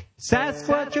track.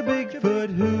 Sasquatch or Bigfoot,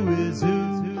 who is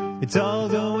who? It's all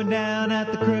going down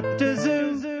at the Crypto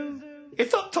Zoo.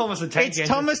 It's not Thomas the Tank Engine. It's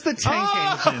Thomas the Tank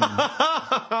Engine.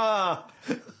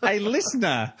 A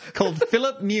listener called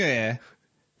Philip Muir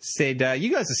said,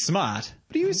 you guys are smart,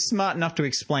 but are you smart enough to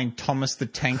explain Thomas the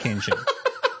Tank Engine?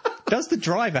 Does the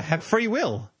driver have free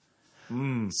will?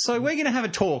 So we're going to have a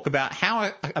talk about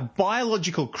how a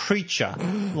biological creature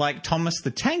like Thomas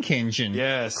the Tank Engine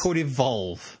could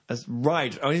evolve. That's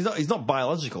right. I mean, he's not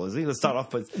biological, is he? Let's start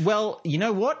off with... Well, you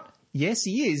know what? Yes,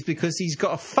 he is, because he's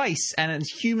got a face and it's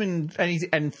human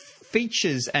and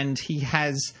features, and he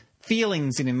has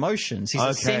feelings and emotions. He's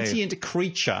a sentient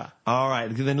creature. All right,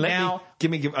 then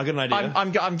give me. I got an idea.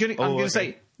 I'm going to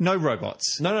say no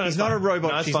robots. No, he's not a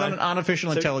robot. He's not an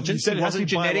artificial intelligence. He wasn't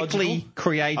genetically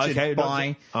created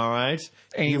by. All right,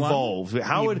 anyone. Evolved.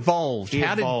 Evolved. He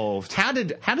evolved. How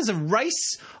does a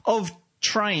race of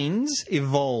trains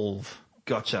evolve?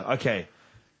 Gotcha. Okay,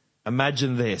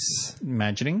 imagine this.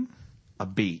 Imagining a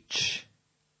beach.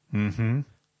 Mm-hmm.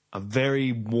 A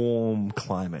very warm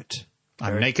climate.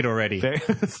 I'm naked already.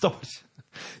 Stop it.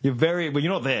 Well,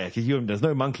 you're not there because there's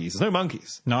no monkeys. There's no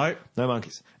monkeys. No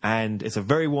monkeys. And it's a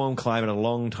very warm climate a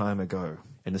long time ago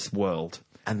in this world.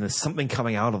 And there's something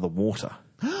coming out of the water.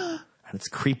 And it's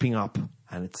creeping up.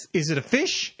 And Is it a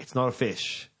fish? It's not a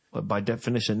fish. Well, by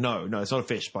definition, no, it's not a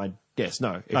fish. No. It's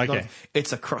okay.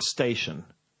 It's a crustacean.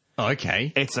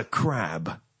 Okay. It's a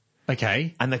crab.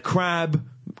 Okay. And the crab,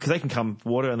 because they can come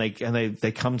water and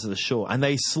they come to the shore, and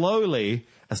they slowly,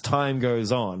 as time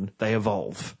goes on, they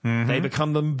evolve. Mm-hmm. They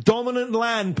become the dominant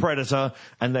land predator,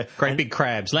 and big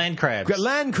crabs, land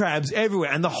crabs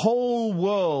everywhere, and the whole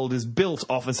world is built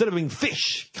off, instead of being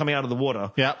fish coming out of the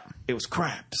water. Yep. It was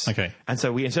crabs. Okay. And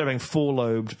so instead of having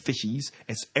four-lobed fishies,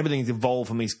 everything's evolved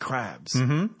from these crabs.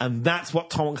 Mm-hmm. And that's what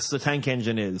Thomas the Tank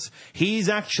Engine is. He's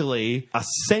actually a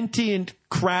sentient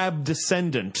crab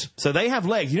descendant. So they have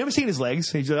legs. You've never seen his legs.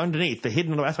 He's underneath. They're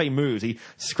hidden. That's how he moves. He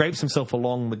scrapes himself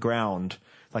along the ground.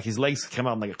 Like his legs come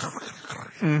out and they go...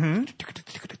 Mm-hmm.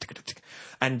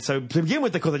 And so to begin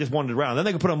with, because they just wandered around, then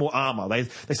they could put on more armor. They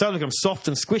started to become soft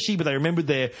and squishy, but they remembered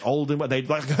their old and they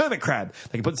like a hermit crab.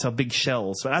 They could put themselves big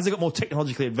shells. But as they got more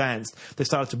technologically advanced, they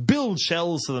started to build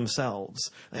shells to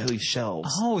themselves. They had these shells.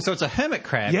 Oh, so it's a hermit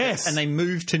crab. Yes. And they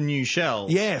moved to new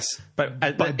shells. Yes. But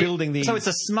by building these. So it's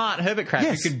a smart hermit crab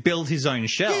who could build his own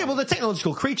shell. Yeah, well, they're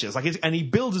technological creatures. And he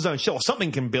builds his own shell. Or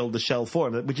something can build the shell for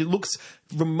him, which it looks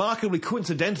remarkably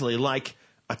coincidentally like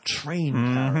a train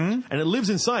carriage. And it lives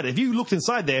inside it. If you looked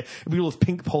inside there, it would be all this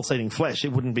pink pulsating flesh.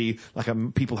 It wouldn't be like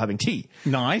people having tea.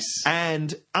 Nice.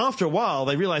 And after a while,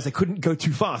 they realized they couldn't go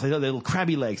too fast. They had their little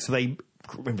crabby legs, so they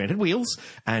invented wheels,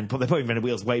 and they probably invented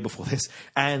wheels way before this,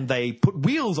 and they put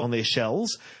wheels on their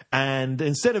shells, and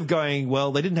instead of going,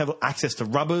 well, they didn't have access to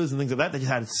rubbers and things like that, they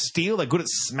just had steel. They're good at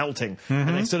smelting.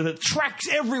 And they sort of had tracks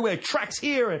everywhere, tracks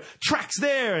here, and tracks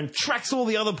there, and tracks all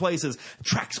the other places,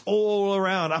 tracks all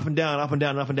around, up and down, up and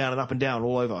down, up and down, and up and down,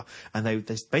 all over. And they're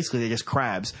just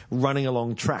crabs running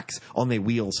along tracks on their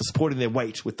wheels, so supporting their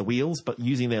weight with the wheels, but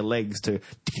using their legs to...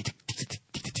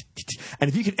 And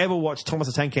if you could ever watch Thomas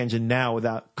the Tank Engine now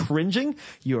without cringing,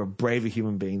 you're a braver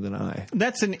human being than I.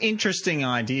 That's an interesting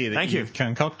idea that you've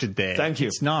concocted there. Thank you.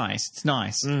 It's nice. It's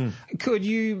nice. Could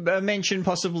you mention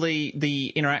possibly the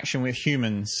interaction with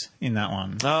humans in that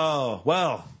one? Oh,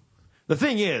 well, the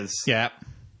thing is... Yeah.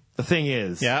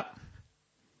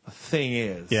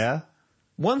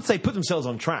 Once they put themselves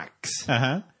on tracks,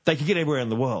 they could get everywhere in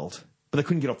the world, but they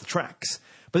couldn't get off the tracks.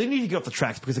 But they needed to get off the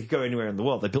tracks because they could go anywhere in the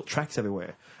world. They built tracks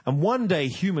everywhere. And one day,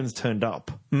 humans turned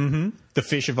up. Mm-hmm. The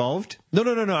fish evolved? No.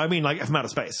 I mean, like, from outer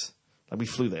space. Like, we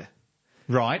flew there.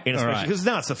 Right. In a spaceship. Because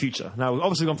now it's the future. Now, we've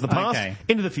obviously gone from the past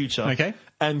into the future. Okay.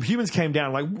 And humans came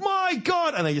down like, my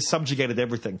God! And they just subjugated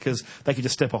everything because they could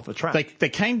just step off the track. They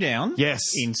came down.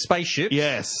 Yes. In spaceships.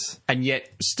 Yes. And yet,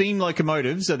 steam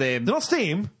locomotives are there. They're not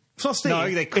steam. It's not steam. No,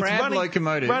 they're crab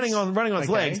locomotives. Running on its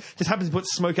legs. Just happens to put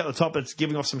smoke out the top that's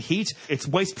giving off some heat. Its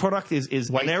waste product is an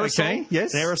aerosol. Okay,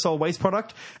 yes. An aerosol waste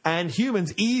product. And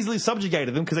humans easily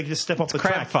subjugated them because they could just step off the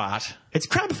track. Crab fart. It's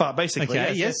crab fart, basically.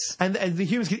 Okay, yes. And the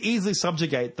humans could easily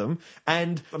subjugate them.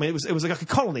 And, I mean, it was like a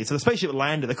colony. So the spaceship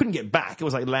landed. They couldn't get back. It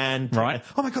was like land. Right.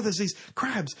 Oh, my God, there's these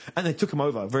crabs. And they took them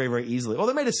over very, very easily. Or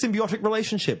they made a symbiotic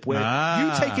relationship where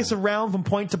you take us around from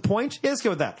point to point. Yeah, let's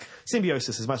go with that.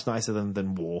 Symbiosis is much nicer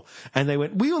than war. And they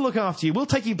went, we'll look after you. We'll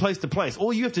take you place to place.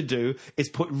 All you have to do is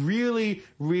put really,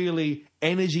 really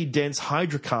energy-dense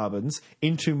hydrocarbons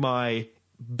into my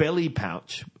belly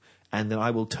pouch, and then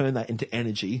I will turn that into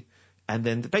energy, And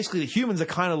then basically the humans are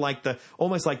kind of like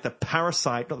almost like the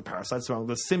parasite, not the parasite, sorry,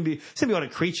 the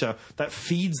symbiotic creature that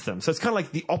feeds them. So it's kind of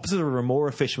like the opposite of a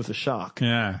remora fish with a shark.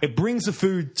 Yeah. It brings the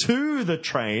food to the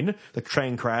train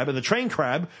crab, and the train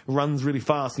crab runs really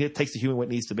fast and it takes the human where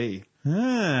it needs to be.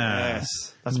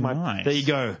 Yes. That's Nice. there you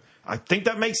go. I think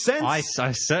that makes sense.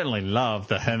 I certainly love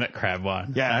the hermit crab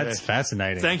one. Yeah. That's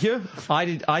fascinating. Thank you. I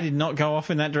did not go off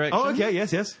in that direction. Oh, okay.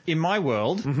 Yes. In my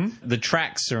world, the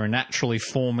tracks are a naturally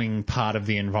forming part of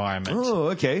the environment. Oh,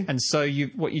 okay. And so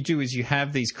what you do is you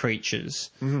have these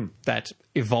creatures that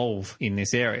evolve in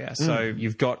this area. So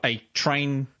you've got a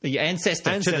train, the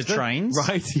ancestor to the trains.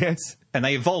 Right, yes. And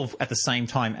they evolve at the same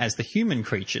time as the human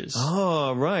creatures.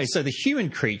 Oh, right. So the human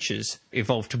creatures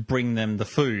evolve to bring them the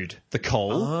food, the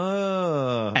coal.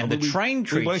 Oh. And the train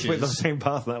We both creatures- went the same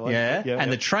path that way. Yeah,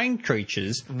 and the train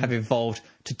creatures have evolved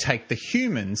to take the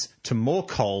humans to more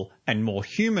coal and more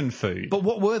human food. But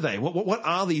what were they? What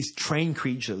are these train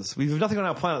creatures? We have nothing on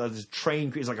our planet that is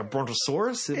train creatures, like a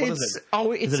brontosaurus? What is it?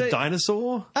 It's is it a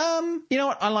dinosaur? You know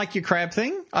what? I like your crab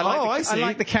thing. I see.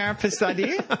 like the carapace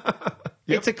idea.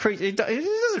 It's a creature. It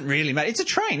doesn't really matter. It's a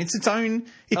train. It's its own.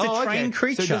 It's a train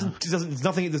creature. So it doesn't, there's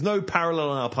nothing. There's no parallel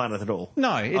on our planet at all.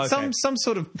 No, it's Okay. some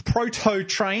sort of proto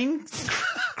train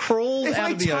crawled If out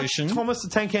I of the touched ocean. Thomas the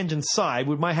Tank Engine's side,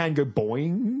 would my hand go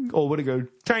boing, or would it go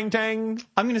tang tang?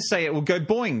 I'm going to say it will go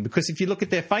boing because if you look at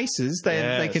their faces, they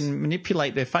Yes. can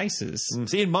manipulate their faces.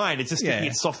 See, in mine, it's just sticking Yeah.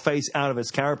 its soft face out of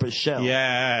its carapace shell.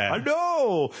 Yeah. I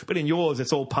know, but in yours,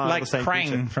 it's all part Like of the same Krang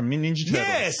creature. from Ninja Turtles.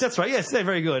 Yes, that's right. Yes, they're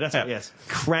very good. That's right. Yeah. Yes,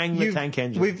 Krang the Tank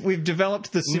Engine. We've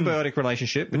developed the symbiotic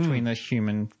relationship between the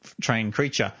human train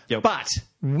creature, Yep. but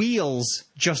wheels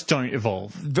just don't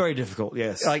evolve. Very difficult.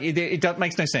 Yes. Like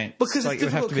makes no sense. Because like,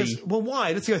 it's difficult. Well,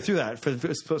 why? Let's go through that for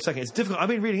a second. It's difficult. I've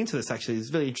been reading into this actually. It's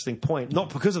a really interesting point.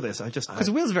 Not because of this. because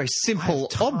a wheel's a very simple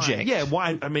object. Yeah.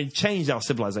 Why? I mean, changed our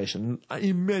civilization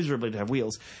immeasurably to have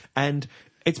wheels, and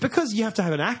it's because you have to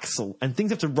have an axle and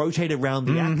things have to rotate around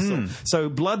the axle. So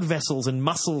blood vessels and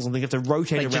muscles and things have to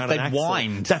rotate around an they'd axle.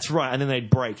 wind. That's right, and then they'd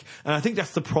break. And I think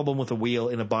that's the problem with a wheel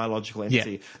in a biological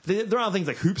entity. There are things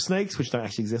like hoop snakes, which don't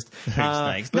actually exist. Hoop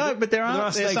snakes. But there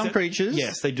are snakes some that- creatures.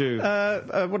 Yes, they do.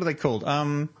 What are they called?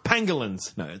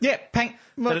 Pangolins. No. Yeah,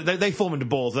 They form into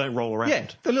balls. They don't roll around. yeah,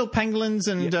 the little pangolins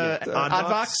and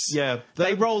aardvarks. Yeah.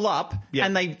 They roll up Yeah.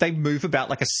 and they move about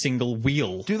like a single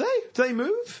wheel. Do they? Do they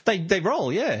move? They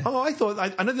roll, yeah. Oh, I thought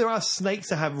I know there are snakes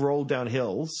that have rolled down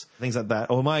hills, things like that.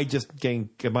 Or am I just getting?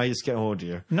 Oh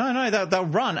dear. No, they'll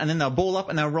run and then they'll ball up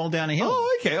and they'll roll down a hill.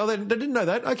 Oh, okay. Oh, they didn't know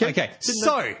that. Okay. Okay, Didn't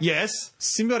so- know. Yes.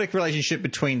 Symbiotic relationship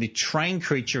between the train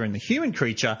creature and the human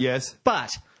creature. Yes.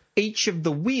 But each of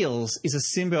the wheels is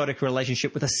a symbiotic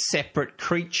relationship with a separate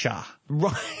creature.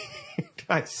 Right.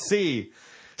 I see.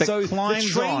 That So the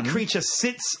climbs train on- creature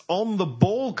sits on the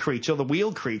ball creature, the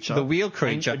wheel creature. The wheel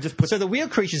creature. And just puts, So the wheel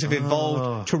creatures have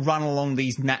evolved to run along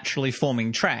these naturally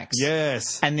forming tracks.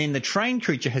 yes. And then the train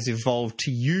creature has evolved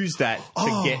to use that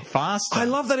to get faster. I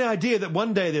love that idea that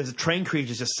one day there's a train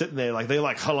creature just sitting there, like they're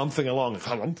like halumphing along,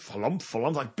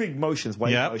 halump, like big motions,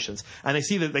 wave Yep. motions, and they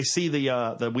see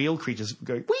the wheel creatures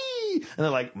go wee, and they're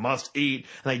like must eat,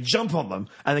 and they jump on them,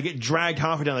 and they get dragged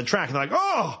halfway down the track, and they're like,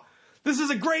 oh, this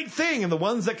is a great thing. And the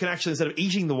ones that can actually, instead of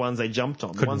eating the ones they jumped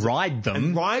on, the Could ones ride them.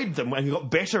 and ride them, and got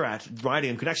better at riding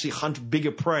them, could actually hunt bigger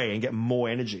prey and get more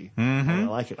energy. Mm-hmm.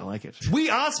 I like it.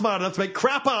 We are smart enough to make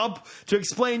crap up to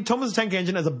explain Thomas the Tank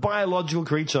Engine as a biological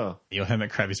creature. Your hermit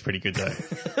crab is pretty good, though.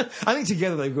 I think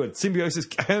together they're good. Symbiosis,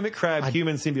 hermit crab,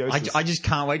 human symbiosis. I just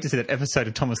can't wait to see that episode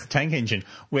of Thomas the Tank Engine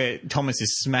where Thomas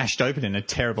is smashed open in a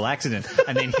terrible accident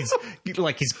and then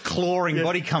his clawing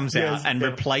body comes out and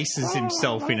replaces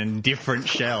himself in a different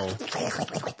shell.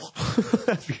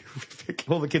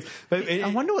 All the kids.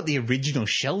 I wonder what the original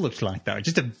shell looked like, though.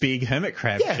 Just a big hermit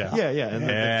crab shell. Yeah. And they've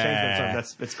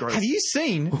changed it. That's great. Have you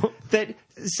seen that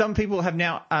some people have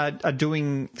now are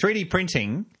doing 3D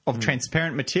printing of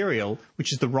transparent material,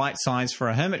 which is the right size for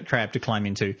a hermit crab to climb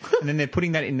into, and then they're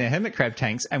putting that in their hermit crab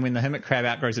tanks, and when the hermit crab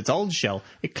outgrows its old shell,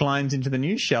 it climbs into the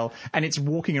new shell, and it's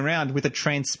walking around with a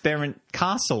transparent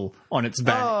castle on its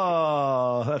back.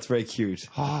 Oh, that's very cute.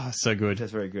 Oh, so good.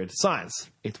 That's very good. Science.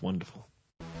 It's wonderful.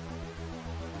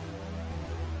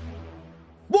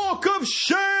 Walk of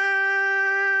shame!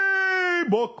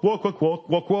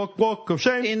 Walk of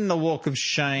shame. In the Walk of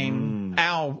Shame,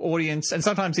 our audience, and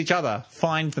sometimes each other,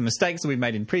 find the mistakes that we've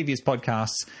made in previous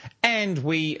podcasts, and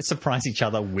we surprise each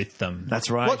other with them. That's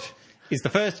right. What is the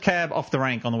first cab off the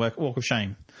rank on the Walk of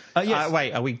Shame? Yes.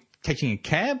 Wait, are we catching a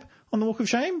cab on the Walk of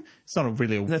Shame? It's not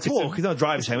really a... It's walk. It's not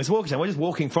driving shame. It's walking shame. We're just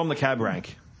walking from the cab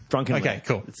rank. drunkenly. Okay,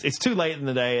 cool. It's too late in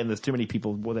the day and there's too many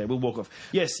people there. We'll walk off.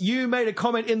 Yes, you made a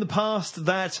comment in the past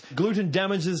that gluten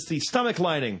damages the stomach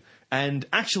lining. And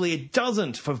actually, it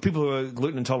doesn't, for people who are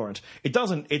gluten intolerant. It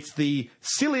doesn't. It's the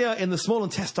cilia in the small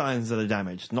intestines that are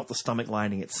damaged, not the stomach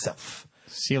lining itself.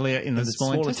 Cilia in the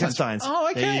small intestines. Oh,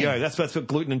 okay. There you go. That's what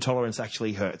gluten intolerance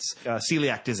actually hurts.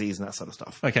 Celiac disease and that sort of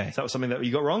stuff. Okay. So that was something that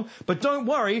you got wrong. But don't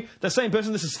worry. The same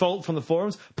person, this is Fault from the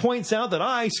forums, points out that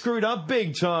I screwed up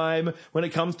big time when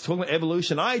it comes to talking about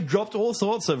evolution. I dropped all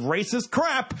sorts of racist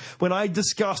crap when I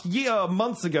discussed,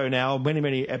 months ago now,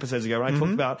 many episodes ago, when I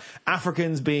talked about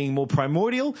Africans being more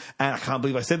primordial. And I can't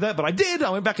believe I said that, but I did. I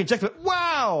went back and checked it.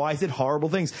 Wow! I said horrible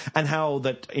things. And how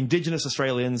that Indigenous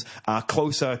Australians are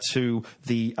closer to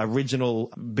the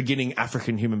original beginning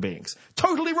African human beings.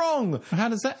 Totally wrong! How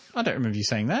does that... I don't remember you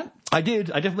saying that. I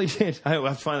did. I definitely did. I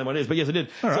have to find out what it is, but yes, I did.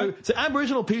 All right. So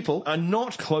Aboriginal people are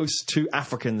not close to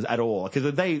Africans at all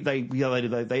because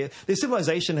their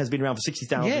civilization has been around for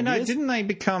 60,000 years. Yeah, no,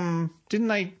 didn't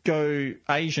they go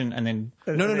Asian and then...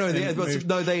 No,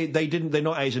 they didn't. They're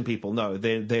not Asian people. No,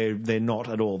 they're not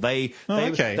at all. So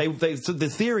the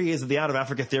theory is that the out of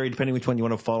Africa theory, depending which one you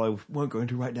want to follow, won't go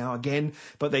into right now again,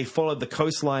 but they followed the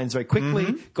coastlines very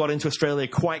quickly, got into Australia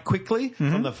quite quickly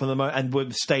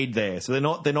and stayed there. So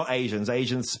they're not Asians.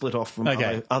 Asians split off from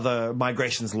other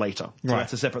migrations later. So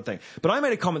that's a separate thing. But I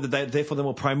made a comment that therefore they're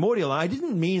more primordial. I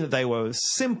didn't mean that they were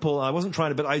simple. I wasn't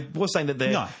trying to, but I was saying that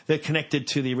they're connected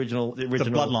to the original the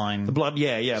bloodline. The blood,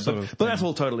 yeah. But that's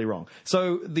all totally wrong.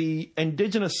 So the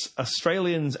Indigenous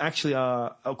Australians actually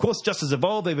are, of course, just as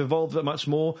evolved. They've evolved much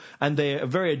more, and they're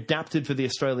very adapted for the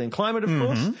Australian climate, of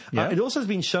course. It also has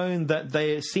been shown that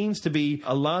there seems to be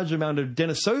a large amount of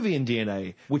Denisovian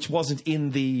DNA, which wasn't in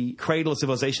the cradle of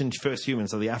civilization first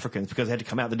humans, so the Africans, because they had to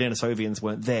come out. The Denisovians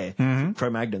weren't there,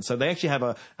 Cro-Magnon. So they actually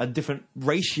have a different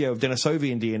ratio of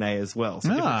Denisovian DNA as well.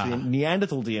 So different between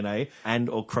Neanderthal DNA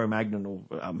or Cro-Magnon or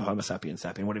Homo sapiens,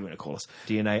 whatever you want to call us,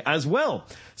 DNA as well.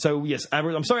 So yes,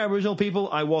 I'm sorry, Aboriginal people.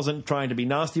 I wasn't trying to be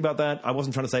nasty about that. I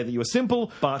wasn't trying to say that you were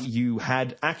simple, but you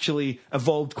had actually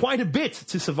evolved quite a bit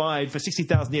to survive for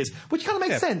 60,000 years, which kind of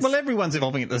makes sense. Well, everyone's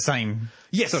evolving at the same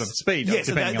sort of speed,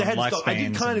 depending on lifespans. I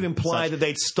did kind of imply that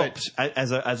they'd stopped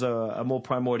as a more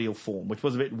primordial form, which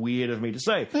was a bit weird of me to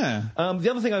say. Yeah. The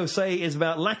other thing I would say is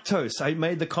about lactose. I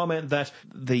made the comment that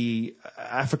the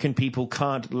African people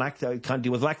can't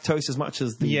deal with lactose as much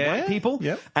as the white people.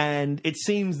 Yep. And it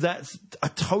seems that's a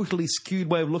totally skewed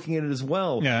way of looking at it as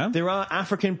well. Yeah. There are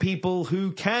African people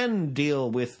who can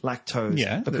deal with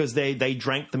lactose because they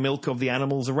drank the milk of the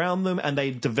animals around them and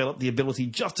they developed the ability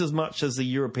just as much as the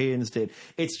Europeans did.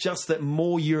 It's just that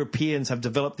more Europeans have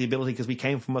developed the ability because we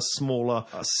came from a smaller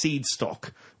seed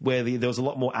stock where there was a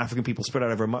lot more African people spread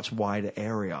out over a much wider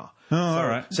area. All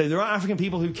right. So there are African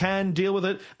people who can deal with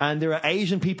it, and there are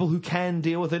Asian people who can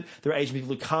deal with it. There are Asian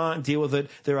people who can't deal with it.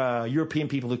 There are European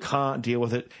people who can't deal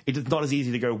with it. It's not as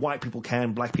easy to go white people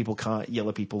can, black people can't,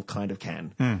 yellow people kind of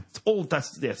can. It's all so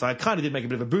I kind of did make a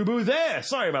bit of a boo-boo there.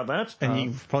 Sorry about that. And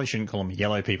you probably shouldn't call them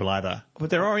yellow people either. But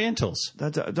they're Orientals.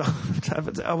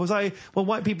 Was I? Well,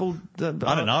 white people. I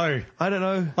don't know. I don't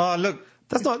know. Oh, look.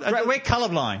 That's not. We're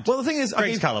colourblind. Well, the thing is,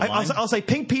 Greg's colourblind. I'll say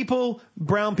pink people,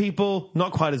 brown people,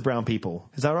 not quite as brown people.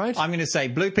 Is that right? I'm going to say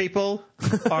blue people,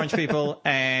 orange people,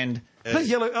 and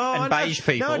yellow. And beige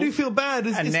people. Now I do feel bad.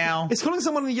 It's calling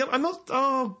someone in yellow. I'm not.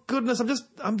 Oh goodness!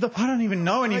 I don't even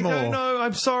know anymore. I don't know.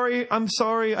 I'm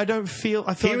sorry. I don't feel.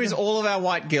 Here is all of our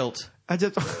white guilt. We're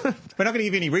not going to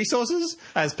give you any resources,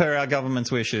 as per our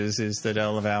government's wishes. Is that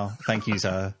all of our thank yous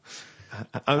are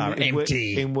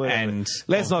empty and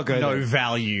let's not go no there.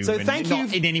 Value. So and thank you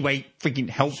not in any way freaking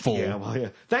helpful. Yeah.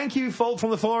 Thank you, Fault from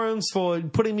the forums, for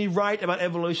putting me right about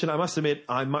evolution. I must admit,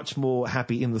 I'm much more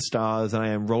happy in the stars than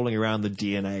I am rolling around the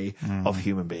DNA of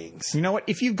human beings. You know what?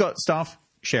 If you've got stuff,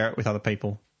 share it with other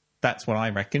people. That's what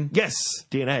I reckon. Yes,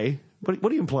 DNA. What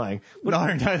are you implying?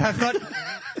 No, that's not.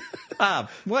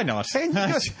 Why not?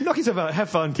 Knock yourself out. Have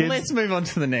fun, kids. Let's move on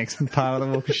to the next part of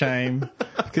the Walk of Shame,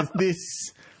 because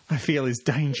this, I feel, is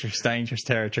dangerous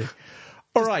territory.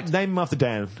 All right. Name them after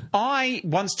Dan. I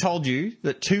once told you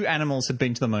that 2 animals had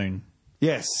been to the moon.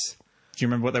 Yes. Do you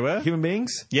remember what they were? Human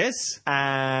beings? Yes.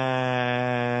 Damn.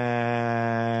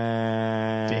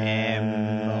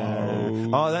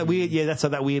 Oh, that weird. Yeah, that's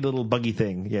that weird little buggy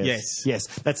thing. Yes.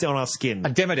 That's on our skin. A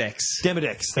Demodex.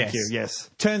 Thank you. Yes.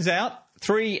 Turns out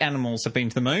 3 animals have been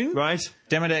to the moon. Right.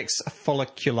 Demodex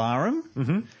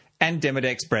follicularum and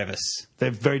Demodex brevis.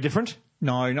 They're very different?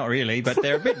 No, not really, but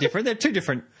they're a bit different. They're 2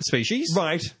 different species.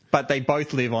 Right. But they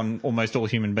both live on almost all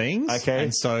human beings. Okay.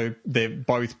 And so they've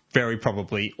both very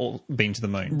probably all been to the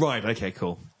moon. Right, okay,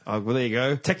 cool. Oh, well, there you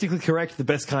go. Technically correct, the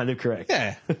best kind of correct.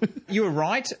 Yeah. You were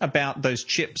right about those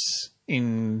chips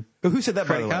in Who said that,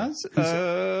 by the credit way?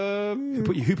 cards.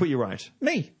 Who put you right?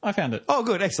 Me. I found it. Oh,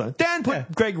 good, excellent. Dan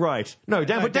put Greg right. No,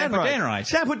 Dan put Dan right. Dan right.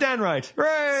 Dan put Dan right.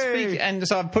 Hooray! And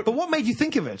so I put. But what made you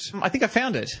think of it? I think I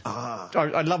found it.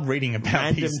 I love reading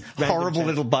about these horrible change.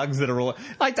 little bugs that are all.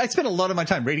 I spend a lot of my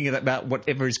time reading about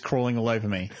whatever is crawling all over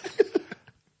me.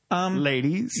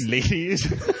 Ladies.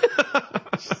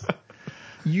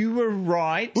 You were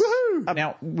right. Woohoo!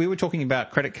 Now, we were talking about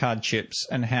credit card chips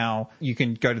and how you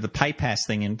can go to the PayPass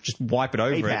thing and just wipe it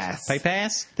over PayPass. it.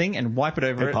 PayPass thing and wipe it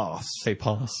over PayPass. it.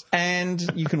 PayPass. And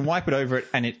you can wipe it over it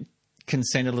and it can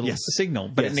send a little signal,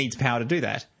 but it needs power to do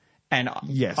that. And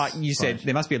you said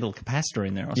there must be a little capacitor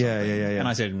in there or something. Yeah. And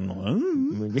I said,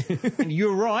 and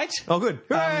you're right. Oh, good.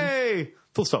 Hooray!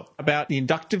 Full stop. About the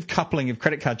inductive coupling of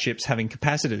credit card chips having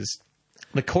capacitors.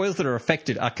 The coils that are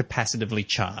affected are capacitively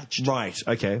charged. Right,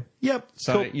 okay. Yep.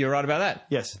 So cool. you're right about that.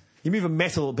 Yes. You move a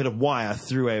metal bit of wire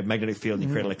through a magnetic field and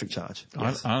you create electric charge.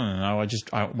 Yes. I don't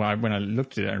know. When I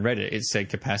looked at it and read it, it said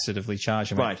capacitively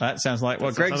charged. Right. That sounds like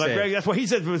what Greg Sounds said. like Greg, that's what he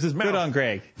said with his mouth. Good on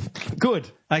Greg. Good.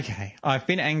 Okay, I've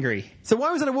been angry. So why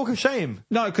was that a walk of shame?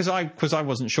 No, because I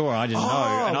wasn't sure. I didn't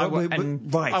know.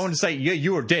 And right. I wanted to say,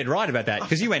 you were dead right about that.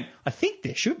 Because you went, I think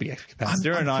there should be a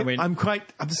capacitor.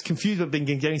 I'm just confused about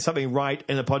getting something right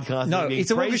in the podcast. No,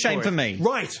 it's a walk of shame for me.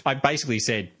 Right. I basically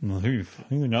said, well, who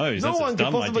knows? No That's one a could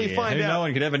dumb possibly idea. find out. No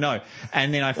one could ever know.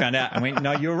 And then I found out and went,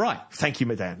 no, you're right. Thank you,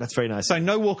 Madan. That's very nice. So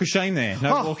no walk of shame there.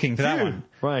 No walking for that phew. one.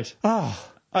 Right. Oh,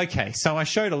 okay. So I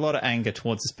showed a lot of anger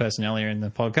towards this person earlier in the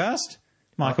podcast.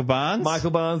 Michael Barnes.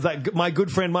 My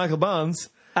good friend Michael Barnes.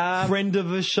 Friend of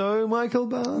the show, Michael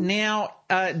Barnes. Now,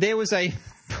 there was a...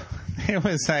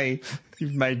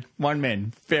 You've made one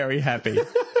man very happy.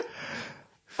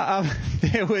 But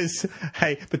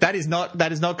that is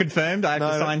not confirmed. I have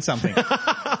to sign something.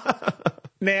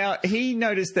 Now, he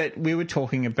noticed that we were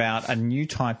talking about a new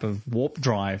type of warp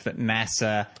drive that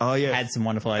NASA had some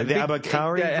wonderful... The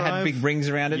Abakari It had drive? big rings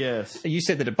around it. Yes. You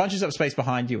said that it bunches up space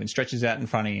behind you and stretches out in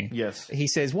front of you. Yes. He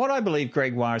says, what I believe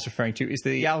Greg Wire is referring to is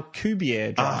the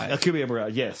Alcubierre drive.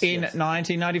 Alcubierre, yes. In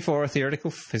 1994, a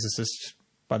theoretical physicist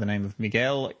by the name of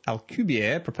Miguel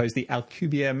Alcubierre proposed the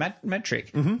Alcubierre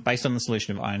metric based on the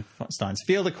solution of Einstein's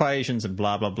field equations and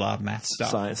blah, blah, blah, math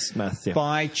stuff. Science, math, yeah.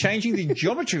 By changing the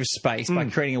geometry of space by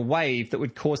creating a wave that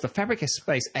would cause the fabric of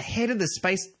space ahead of the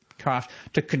spacecraft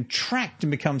to contract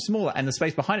and become smaller and the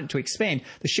space behind it to expand,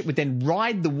 the ship would then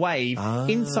ride the wave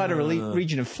inside a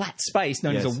region of flat space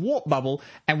known as a warp bubble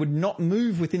and would not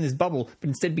move within this bubble but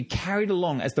instead be carried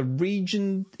along as the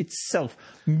region itself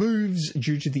moves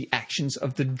due to the actions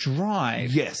of the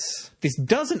drive. Yes. This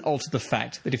doesn't alter the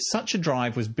fact that if such a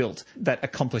drive was built that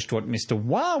accomplished what Mr.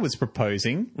 Wah was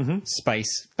proposing,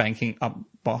 space banking up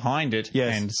behind it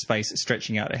and space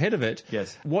stretching out ahead of it,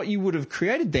 what you would have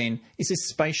created then is this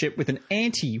spaceship with an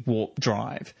anti-warp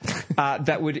drive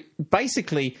that would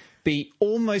basically be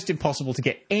almost impossible to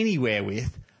get anywhere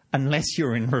with unless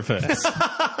you're in reverse.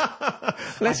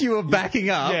 Unless you were backing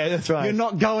up, that's right. You're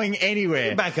not going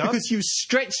anywhere. Back up. Because you've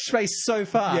stretched space so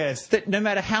far that no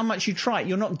matter how much you try,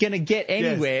 you're not going to get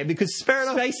anywhere because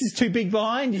space is too big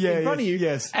behind you, in front of you.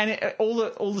 Yes. And all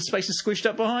the space is squished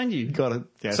up behind you. Got it.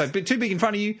 Yes. So too big in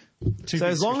front of you. So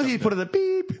as long as you put it at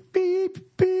beep,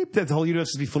 beep, beep, the whole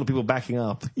universe will be full of people backing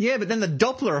up. Yeah, but then the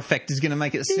Doppler effect is going to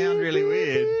make it sound really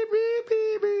weird.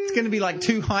 It's going to be like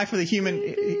too high for the human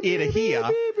ear to hear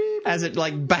as it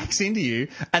like backs into you,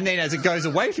 and then as it goes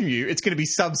away from you, it's going to be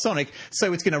subsonic,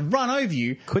 so it's going to run over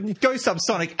you, go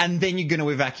subsonic, and then you're going to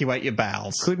evacuate your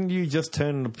bowels. Couldn't you just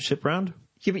turn the ship round?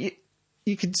 Yeah, but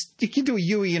you could do a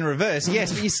U-E in reverse,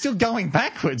 yes, but you're still going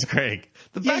backwards, Greg.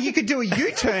 You could do a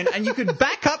U-turn and you could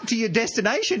back up to your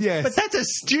destination, but that's a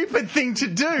stupid thing to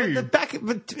do.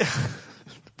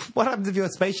 What happens if your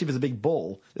spaceship is a big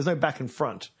ball? There's no back and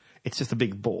front. It's just a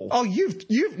big ball. Oh,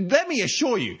 let me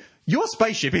assure you, your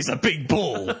spaceship is a big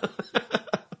ball.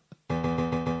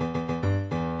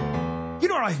 You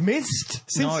know what I've missed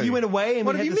since you went away and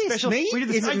what we have had you the missed? special. Me? We did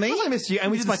the, Is it me? I missed you,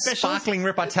 and we did my the special sparkling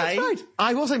repartee. That's right.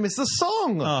 I also missed the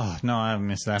song. Oh no, I haven't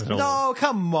missed that at all. No,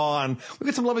 come on. We've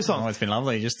got some lovely songs. Oh, it's been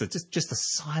lovely. Just the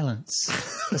silence,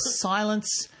 the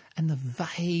silence, and the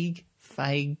vague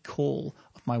call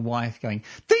of my wife going,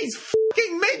 "These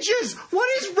fucking midges! What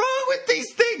is wrong with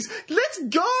these things? Let's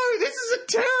go! This is a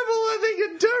terrible thing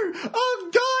to do! Oh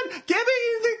God, get me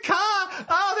in the car!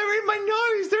 Oh, they're in my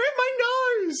nose! They're in my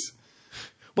nose!"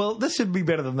 Well, this should be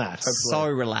better than that. Hopefully. So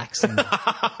relaxing.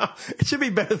 It should be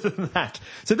better than that.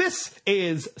 So this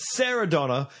is Sarah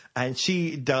Donner, and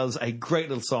she does a great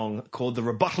little song called The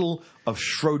Rebuttal of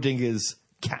Schrodinger's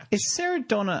cat. Is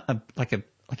ceradonna like an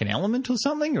element or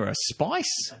something, or a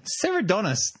spice?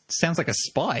 Ceradonna sounds like a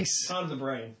spice. Part of the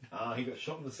brain. He got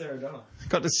shot in the ceradonna.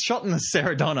 Got a shot in the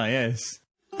ceradonna, yes.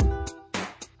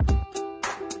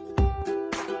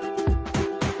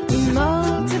 In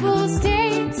multiple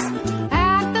states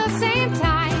at the same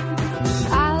time,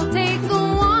 I'll take the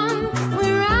one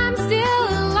where I'm still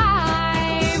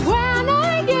alive. When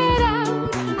I get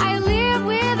out, I live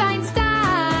with Einstein,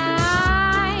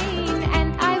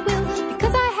 and I will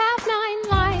because I have 9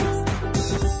 lives.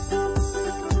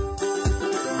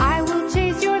 I will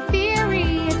chase your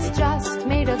theory, it's just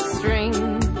made of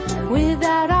string.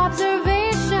 Without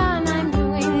observation, I'm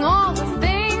doing all the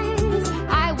things.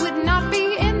 I would not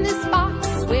be in this box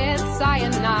with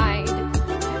cyanide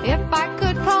if I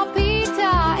could call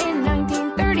Peter in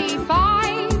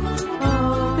 1935.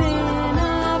 Open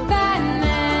up and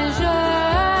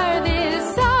measure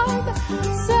this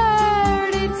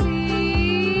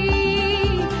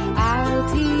absurdity. I'll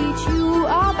teach you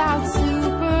about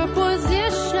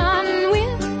superposition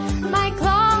with my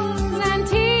claws and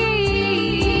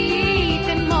teeth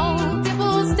in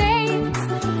multiple states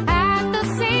at the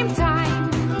same time.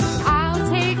 I'll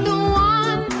take the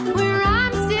one where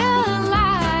I'm still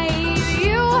alive.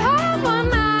 You have 1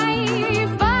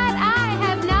 knife, but I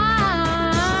have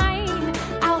 9.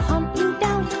 I'll hunt you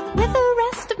down with the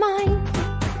rest of mine.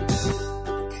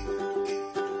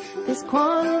 This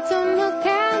quantum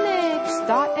mechanics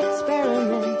thought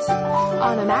experiment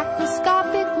on a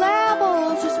macroscopic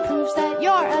level just proves that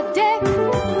you're a dick.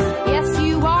 Yes,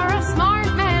 you are a smart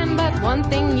man, but one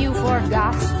thing you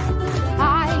forgot.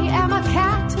 I am a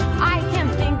cat. I can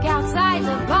think outside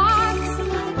the box.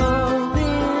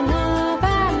 Open up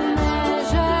and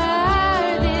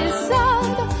measure this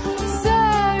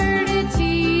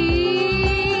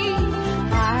absurdity.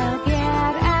 I'll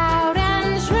get out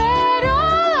and shred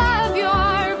all of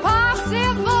your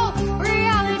possible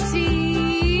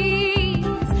realities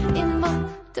in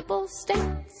multiple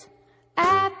states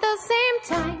at the same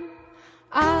time.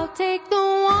 I'll take the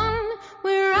one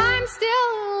where I'm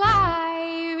still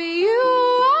alive.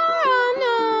 You are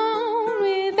unknown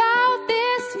without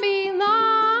this feline.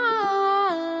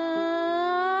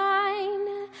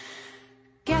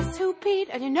 Guess who paid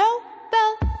a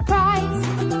Nobel Prize?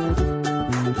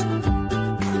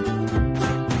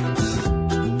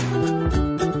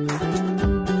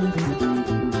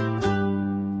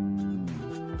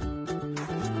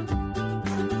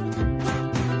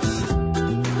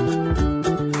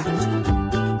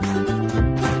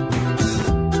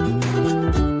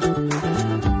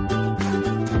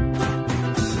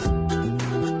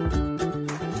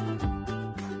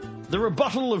 The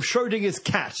Rebuttal of Schrodinger's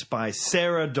Cat by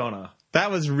Sarah Donner. That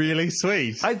was really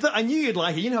sweet. I knew you'd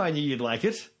like it. You know I knew you'd like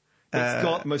it. It's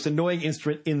got the most annoying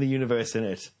instrument in the universe in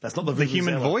it. That's not the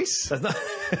human vuvuzela. voice? That's not.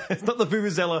 It's not the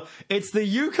vuvuzela. It's the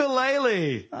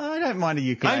ukulele. I don't mind a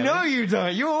ukulele. I know you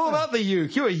don't. You're all about the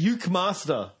uke. You're a uke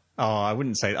master. Oh, I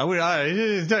wouldn't say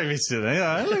that. Don't be silly.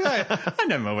 I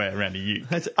know my way around a uke.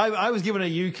 I was given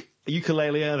a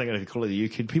ukulele. I don't know if you call it a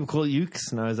uke. People call it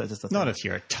ukes? No, is that just a thing? Not if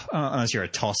you're unless you're a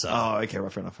tosser. Oh, okay,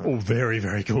 right, fair enough. Oh, very,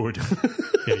 very good.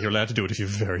 Yeah, you're allowed to do it if you're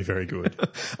very, very good.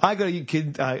 I got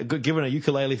given a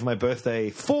ukulele for my birthday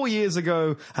 4 years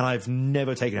ago, and I've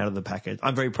never taken it out of the package.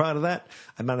 I'm very proud of that.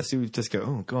 I managed to just go,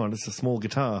 oh, God, it's a small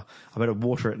guitar. I better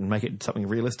water it and make it something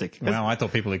realistic. Wow, I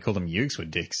thought people who called them ukes were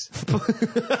dicks.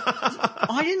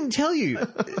 I didn't tell you.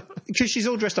 Because she's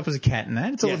all dressed up as a cat and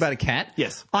that. It's all Yes. about a cat.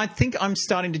 Yes. I think I'm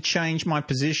starting to change my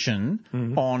position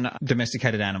on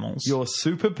domesticated animals. Your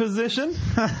superposition?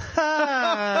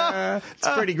 It's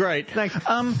pretty great. Thanks.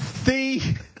 The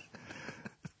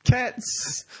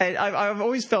cats, I've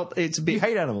always felt it's a bit... You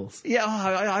hate animals.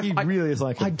 Yeah, You really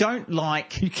dislike them. I don't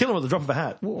like... You kill them at the drop of a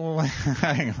hat. Well,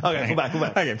 hang on. Okay, pull back.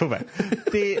 Okay, pull back.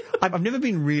 I've never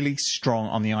been really strong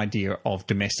on the idea of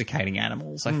domesticating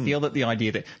animals. I feel that the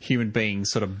idea that human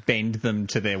beings sort of bend them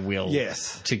to their will.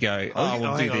 Yes. To go,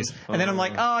 we'll do this. And then I'm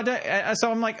like, I don't...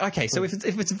 so I'm like, okay, so if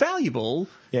it's valuable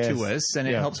to us and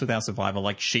it helps with our survival,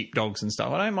 like sheepdogs and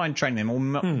stuff, I don't mind training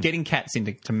them or getting cats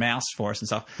into mouse for us and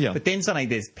stuff. Yeah. But then suddenly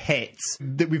there's pets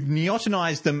that we've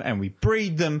neotenized them and we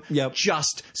breed them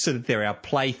just so that they're our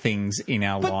playthings in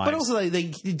our lives. But also they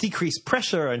decrease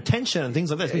pressure and tension and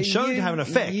things like that. It's been shown to have an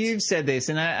effect. You've said this,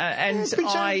 and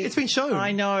it's been shown.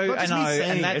 I know, Not just me saying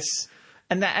and it. that's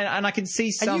And I can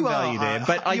see some value there.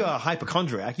 But you're a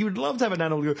hypochondriac. You would love to have an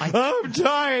animal go, I'm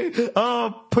dying.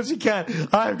 Oh, pussycat,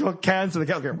 I've got cancer. The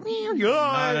cat will go,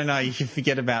 No. You can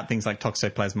forget about things like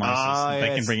toxoplasmosis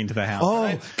they can bring into the house.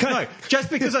 Oh, just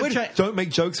because don't make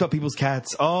jokes about people's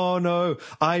cats. Oh no,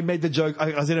 I made the joke.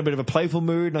 I was in a bit of a playful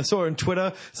mood, and I saw it on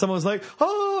Twitter. Someone was like,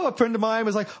 a friend of mine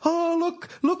was like,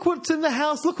 look what's in the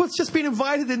house. Look what's just been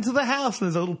invited into the house. And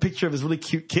there's a little picture of this really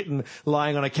cute kitten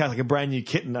lying on a couch, like a brand new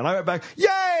kitten. And I went back,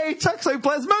 yay,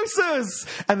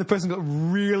 toxoplasmosis! And the person got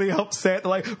really upset. They're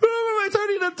like, it's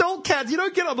only an adult cat. You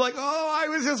don't get it. I'm like, I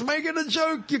was just making a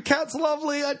joke. Your cat's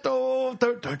lovely. Don't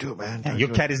do it, man. Your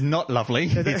cat is not lovely.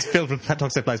 It's filled with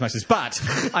toxoplasmosis. But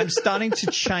I'm starting to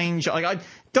change.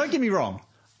 Don't get me wrong.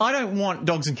 I don't want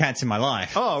dogs and cats in my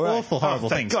life. Oh, right. Awful, horrible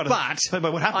things. God.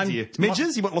 But what happened to you?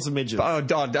 Midges? You want lots of midges? I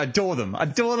adore them. I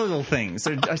adore the little things.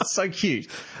 They're so cute.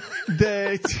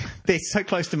 They're so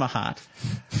close to my heart.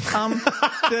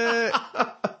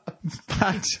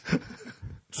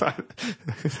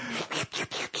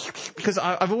 Because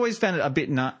I've always found it a bit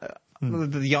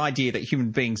the idea that human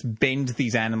beings bend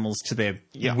these animals to their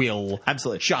will,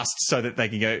 absolutely, just so that they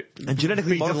can go and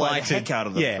genetically modify the heck out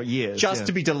of them for years, just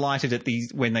to be delighted at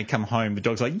these when they come home. The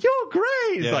dog's like, "You're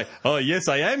great." It's like, "Oh yes,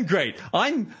 I am great.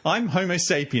 I'm Homo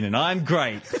sapien and I'm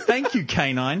great. Thank you,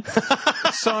 canine."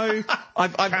 So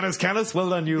I've Canis, well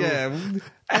done, you. Yeah,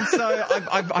 and so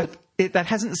that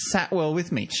hasn't sat well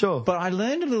with me. Sure. But I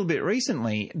learned a little bit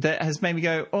recently that has made me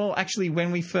go, actually,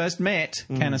 when we first met,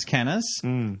 Canis,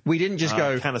 we didn't just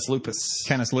go... Canis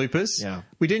lupus. Yeah.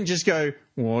 We didn't just go,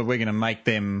 we're going to make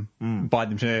them bite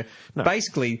them to... No.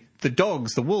 Basically, the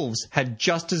dogs, the wolves, had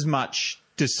just as much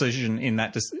decision in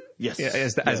that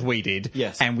as we did.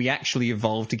 Yes. And we actually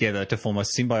evolved together to form a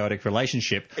symbiotic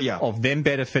relationship of them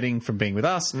benefiting from being with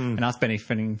us and us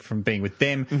benefiting from being with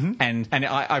them. Mm-hmm. And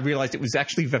I realised it was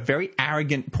actually a very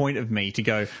arrogant point of me to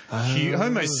go,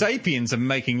 Homo sapiens are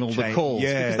making all the calls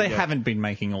because they haven't been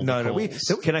making all the calls.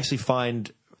 We can actually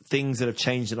find things that have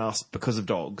changed in us because of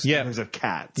dogs, because of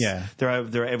cats. Yeah. There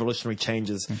are evolutionary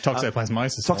changes.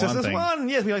 Toxoplasmosis. Toxoplasmosis one.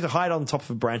 Yes, we like to hide on top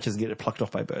of branches and get it plucked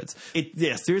off by birds.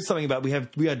 Yes, there is something about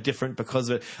we are different because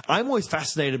of it. I'm always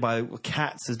fascinated by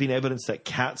cats. There's been evidence that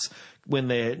cats, when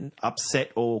they're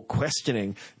upset or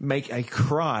questioning, make a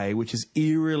cry which is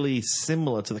eerily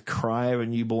similar to the cry of a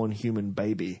newborn human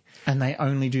baby. And they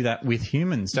only do that with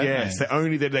humans, don't they? Yes,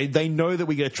 they know that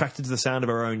we get attracted to the sound of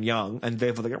our own young, and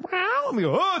therefore they go, wow, and we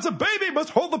go, it's a baby, must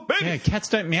hold the baby. Yeah, cats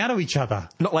don't meow to each other.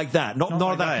 Not like that. Not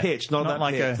like at that pitch. Not at that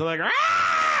like pitch. They're like,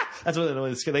 ah! That's what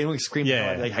they only scream.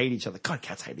 Yeah. They hate each other. God,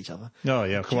 cats hate each other. Oh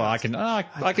yeah, cool. I can.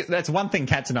 That's one thing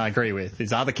cats and I agree with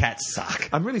is other cats suck.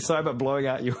 I'm really sorry about blowing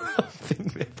out your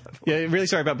thing there. Yeah, really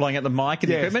sorry about blowing out the mic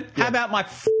and the equipment. Yeah. How about my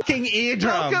fucking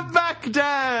eardrum? Welcome back,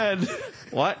 Dad.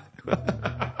 What?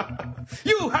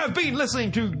 You have been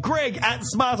listening to Greg at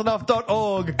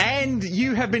smartenough.org. And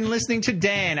you have been listening to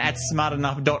Dan at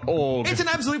smartenough.org. It's an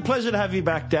absolute pleasure to have you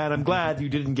back, Dan. I'm glad you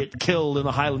didn't get killed in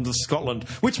the Highlands of Scotland,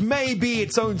 which may be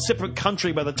its own separate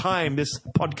country by the time this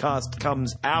podcast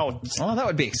comes out. Oh, that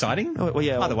would be exciting. Well,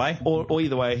 yeah. Either way. Or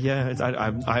either way, yeah.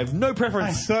 I have no preference.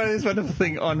 I saw this wonderful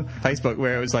thing on Facebook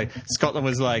where it was like, Scotland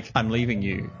was like, I'm leaving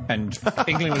you. And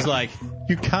England was like,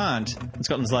 you can't. And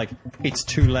Scotland's like, it's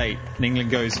too late. And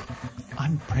England goes,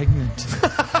 I'm pregnant.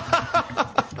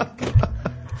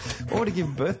 What would he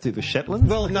give birth to? The Shetlands?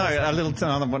 Well, no,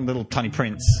 another one, little tiny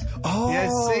prince. Oh, yeah,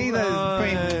 see the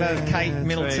Queen Kate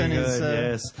Middleton is.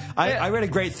 Yes, I read a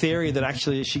great theory that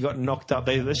actually she got knocked up.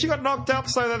 She got knocked up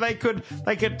so that they could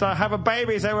have a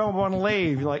baby. So everyone would want to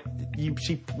leave. You're like,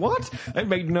 what? It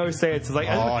made no sense. It's like,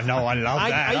 oh no, I love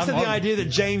that. I used to have the idea that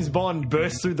James Bond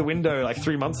burst through the window like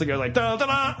 3 months ago, like da da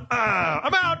da,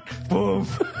 I'm out, boom,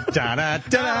 da da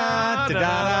da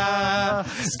da da.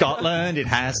 Scotland, it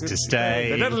has to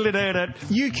stay.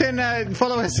 You can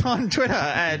follow us on Twitter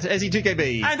at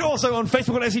SE2KB. And also on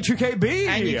Facebook at SE2KB.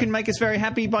 And you can make us very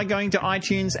happy by going to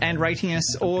iTunes and rating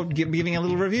us or giving a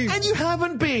little review. And you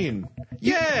haven't been.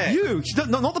 Yeah. You.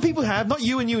 Not the people who have. Not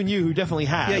you and you and you who definitely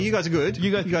have. Yeah, you guys are good.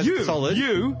 You guys are solid.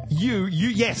 You.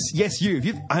 Yes, you.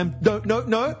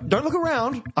 No, don't look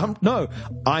around.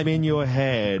 I'm in your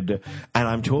head and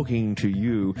I'm talking to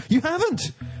you. You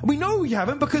haven't. We know you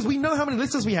haven't because we know how many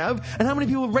listeners we have and how many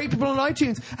people rate people on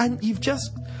iTunes. And you've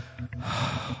just...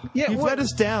 Yeah, You've let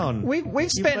us down.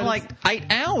 We've spent like 8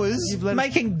 hours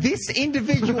making this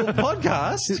individual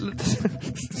podcast.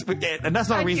 And that's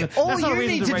not a reason. All that's not a you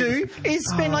reason need to do is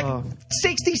spend like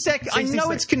 60 seconds. I 60 know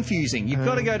sec- it's confusing. You've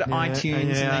got to go to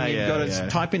iTunes and then you've got to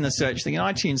type in the search thing. And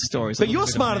iTunes stories. But you're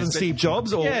smarter than Steve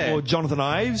Jobs or Jonathan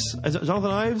Ives. Is it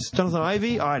Jonathan Ives? Jonathan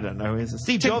Ivey? I don't know. Is it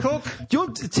Steve Tim Jobs?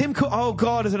 Cook? Tim Cook. Oh,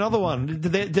 God, there's another one.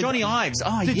 Johnny Ives.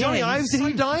 Oh, Did yeah. Johnny Ives, did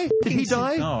he die? Did he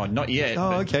die? Oh, not yet.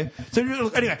 Oh, okay. So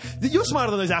anyway, you're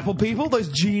smarter than those Apple people, those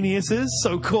geniuses,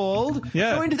 so-called.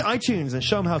 Yeah. Go into iTunes and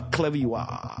show them how clever you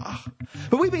are.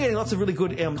 But we've been getting lots of really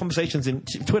good conversations in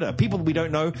Twitter. People we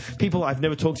don't know, people I've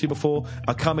never talked to before,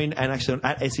 come in and actually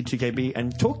at SC2KB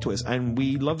and talk to us. And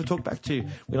we love to talk back to you.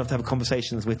 We love to have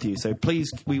conversations with you. So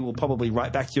please, we will probably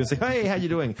write back to you and say, hey, how you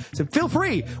doing? So feel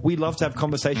free. We love to have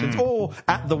conversations. Or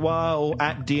at The Wire or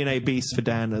at DNA Beast for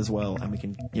Dan as well. And we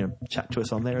can, chat to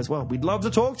us on there as well. We'd love to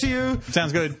talk to you.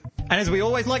 Sounds good. And as we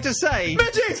always like to say...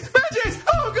 Midgets!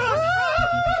 Oh, God!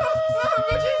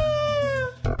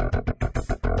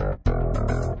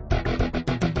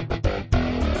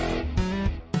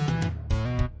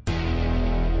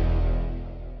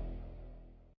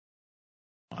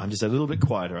 I'm just a little bit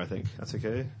quieter, I think. That's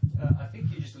okay? I think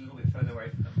you're just a little bit further away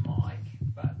from the mic,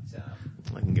 but...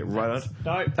 I can get right on.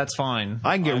 No, that's fine.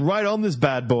 I can get right on this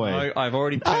bad boy. I've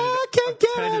already turned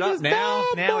it up. Now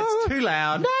it's too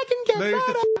loud. Move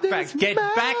the back. Get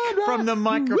back from the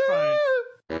microphone.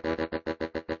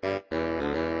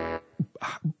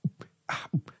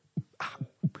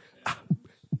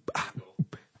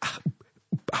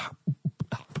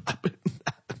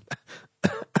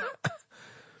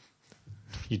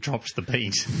 You dropped the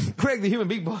beat. Greg, the human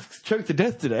being box, choked to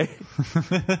death today.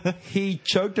 He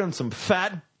choked on some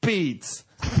fat beats.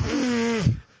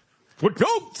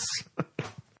 Footnotes!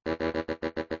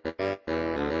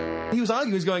 He was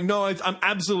arguing, he was going, no, I'm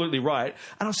absolutely right.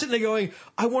 And I was sitting there going,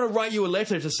 I want to write you a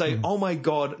letter to say, oh my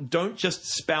God, don't just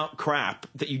spout crap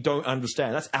that you don't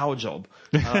understand. That's our job.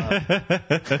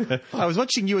 I was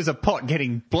watching you as a pot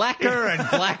getting blacker and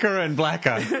blacker and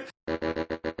blacker.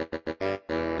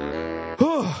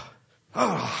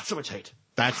 Oh, so much hate.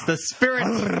 That's the spirit.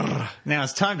 Now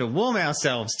it's time to warm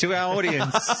ourselves to our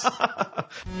audience.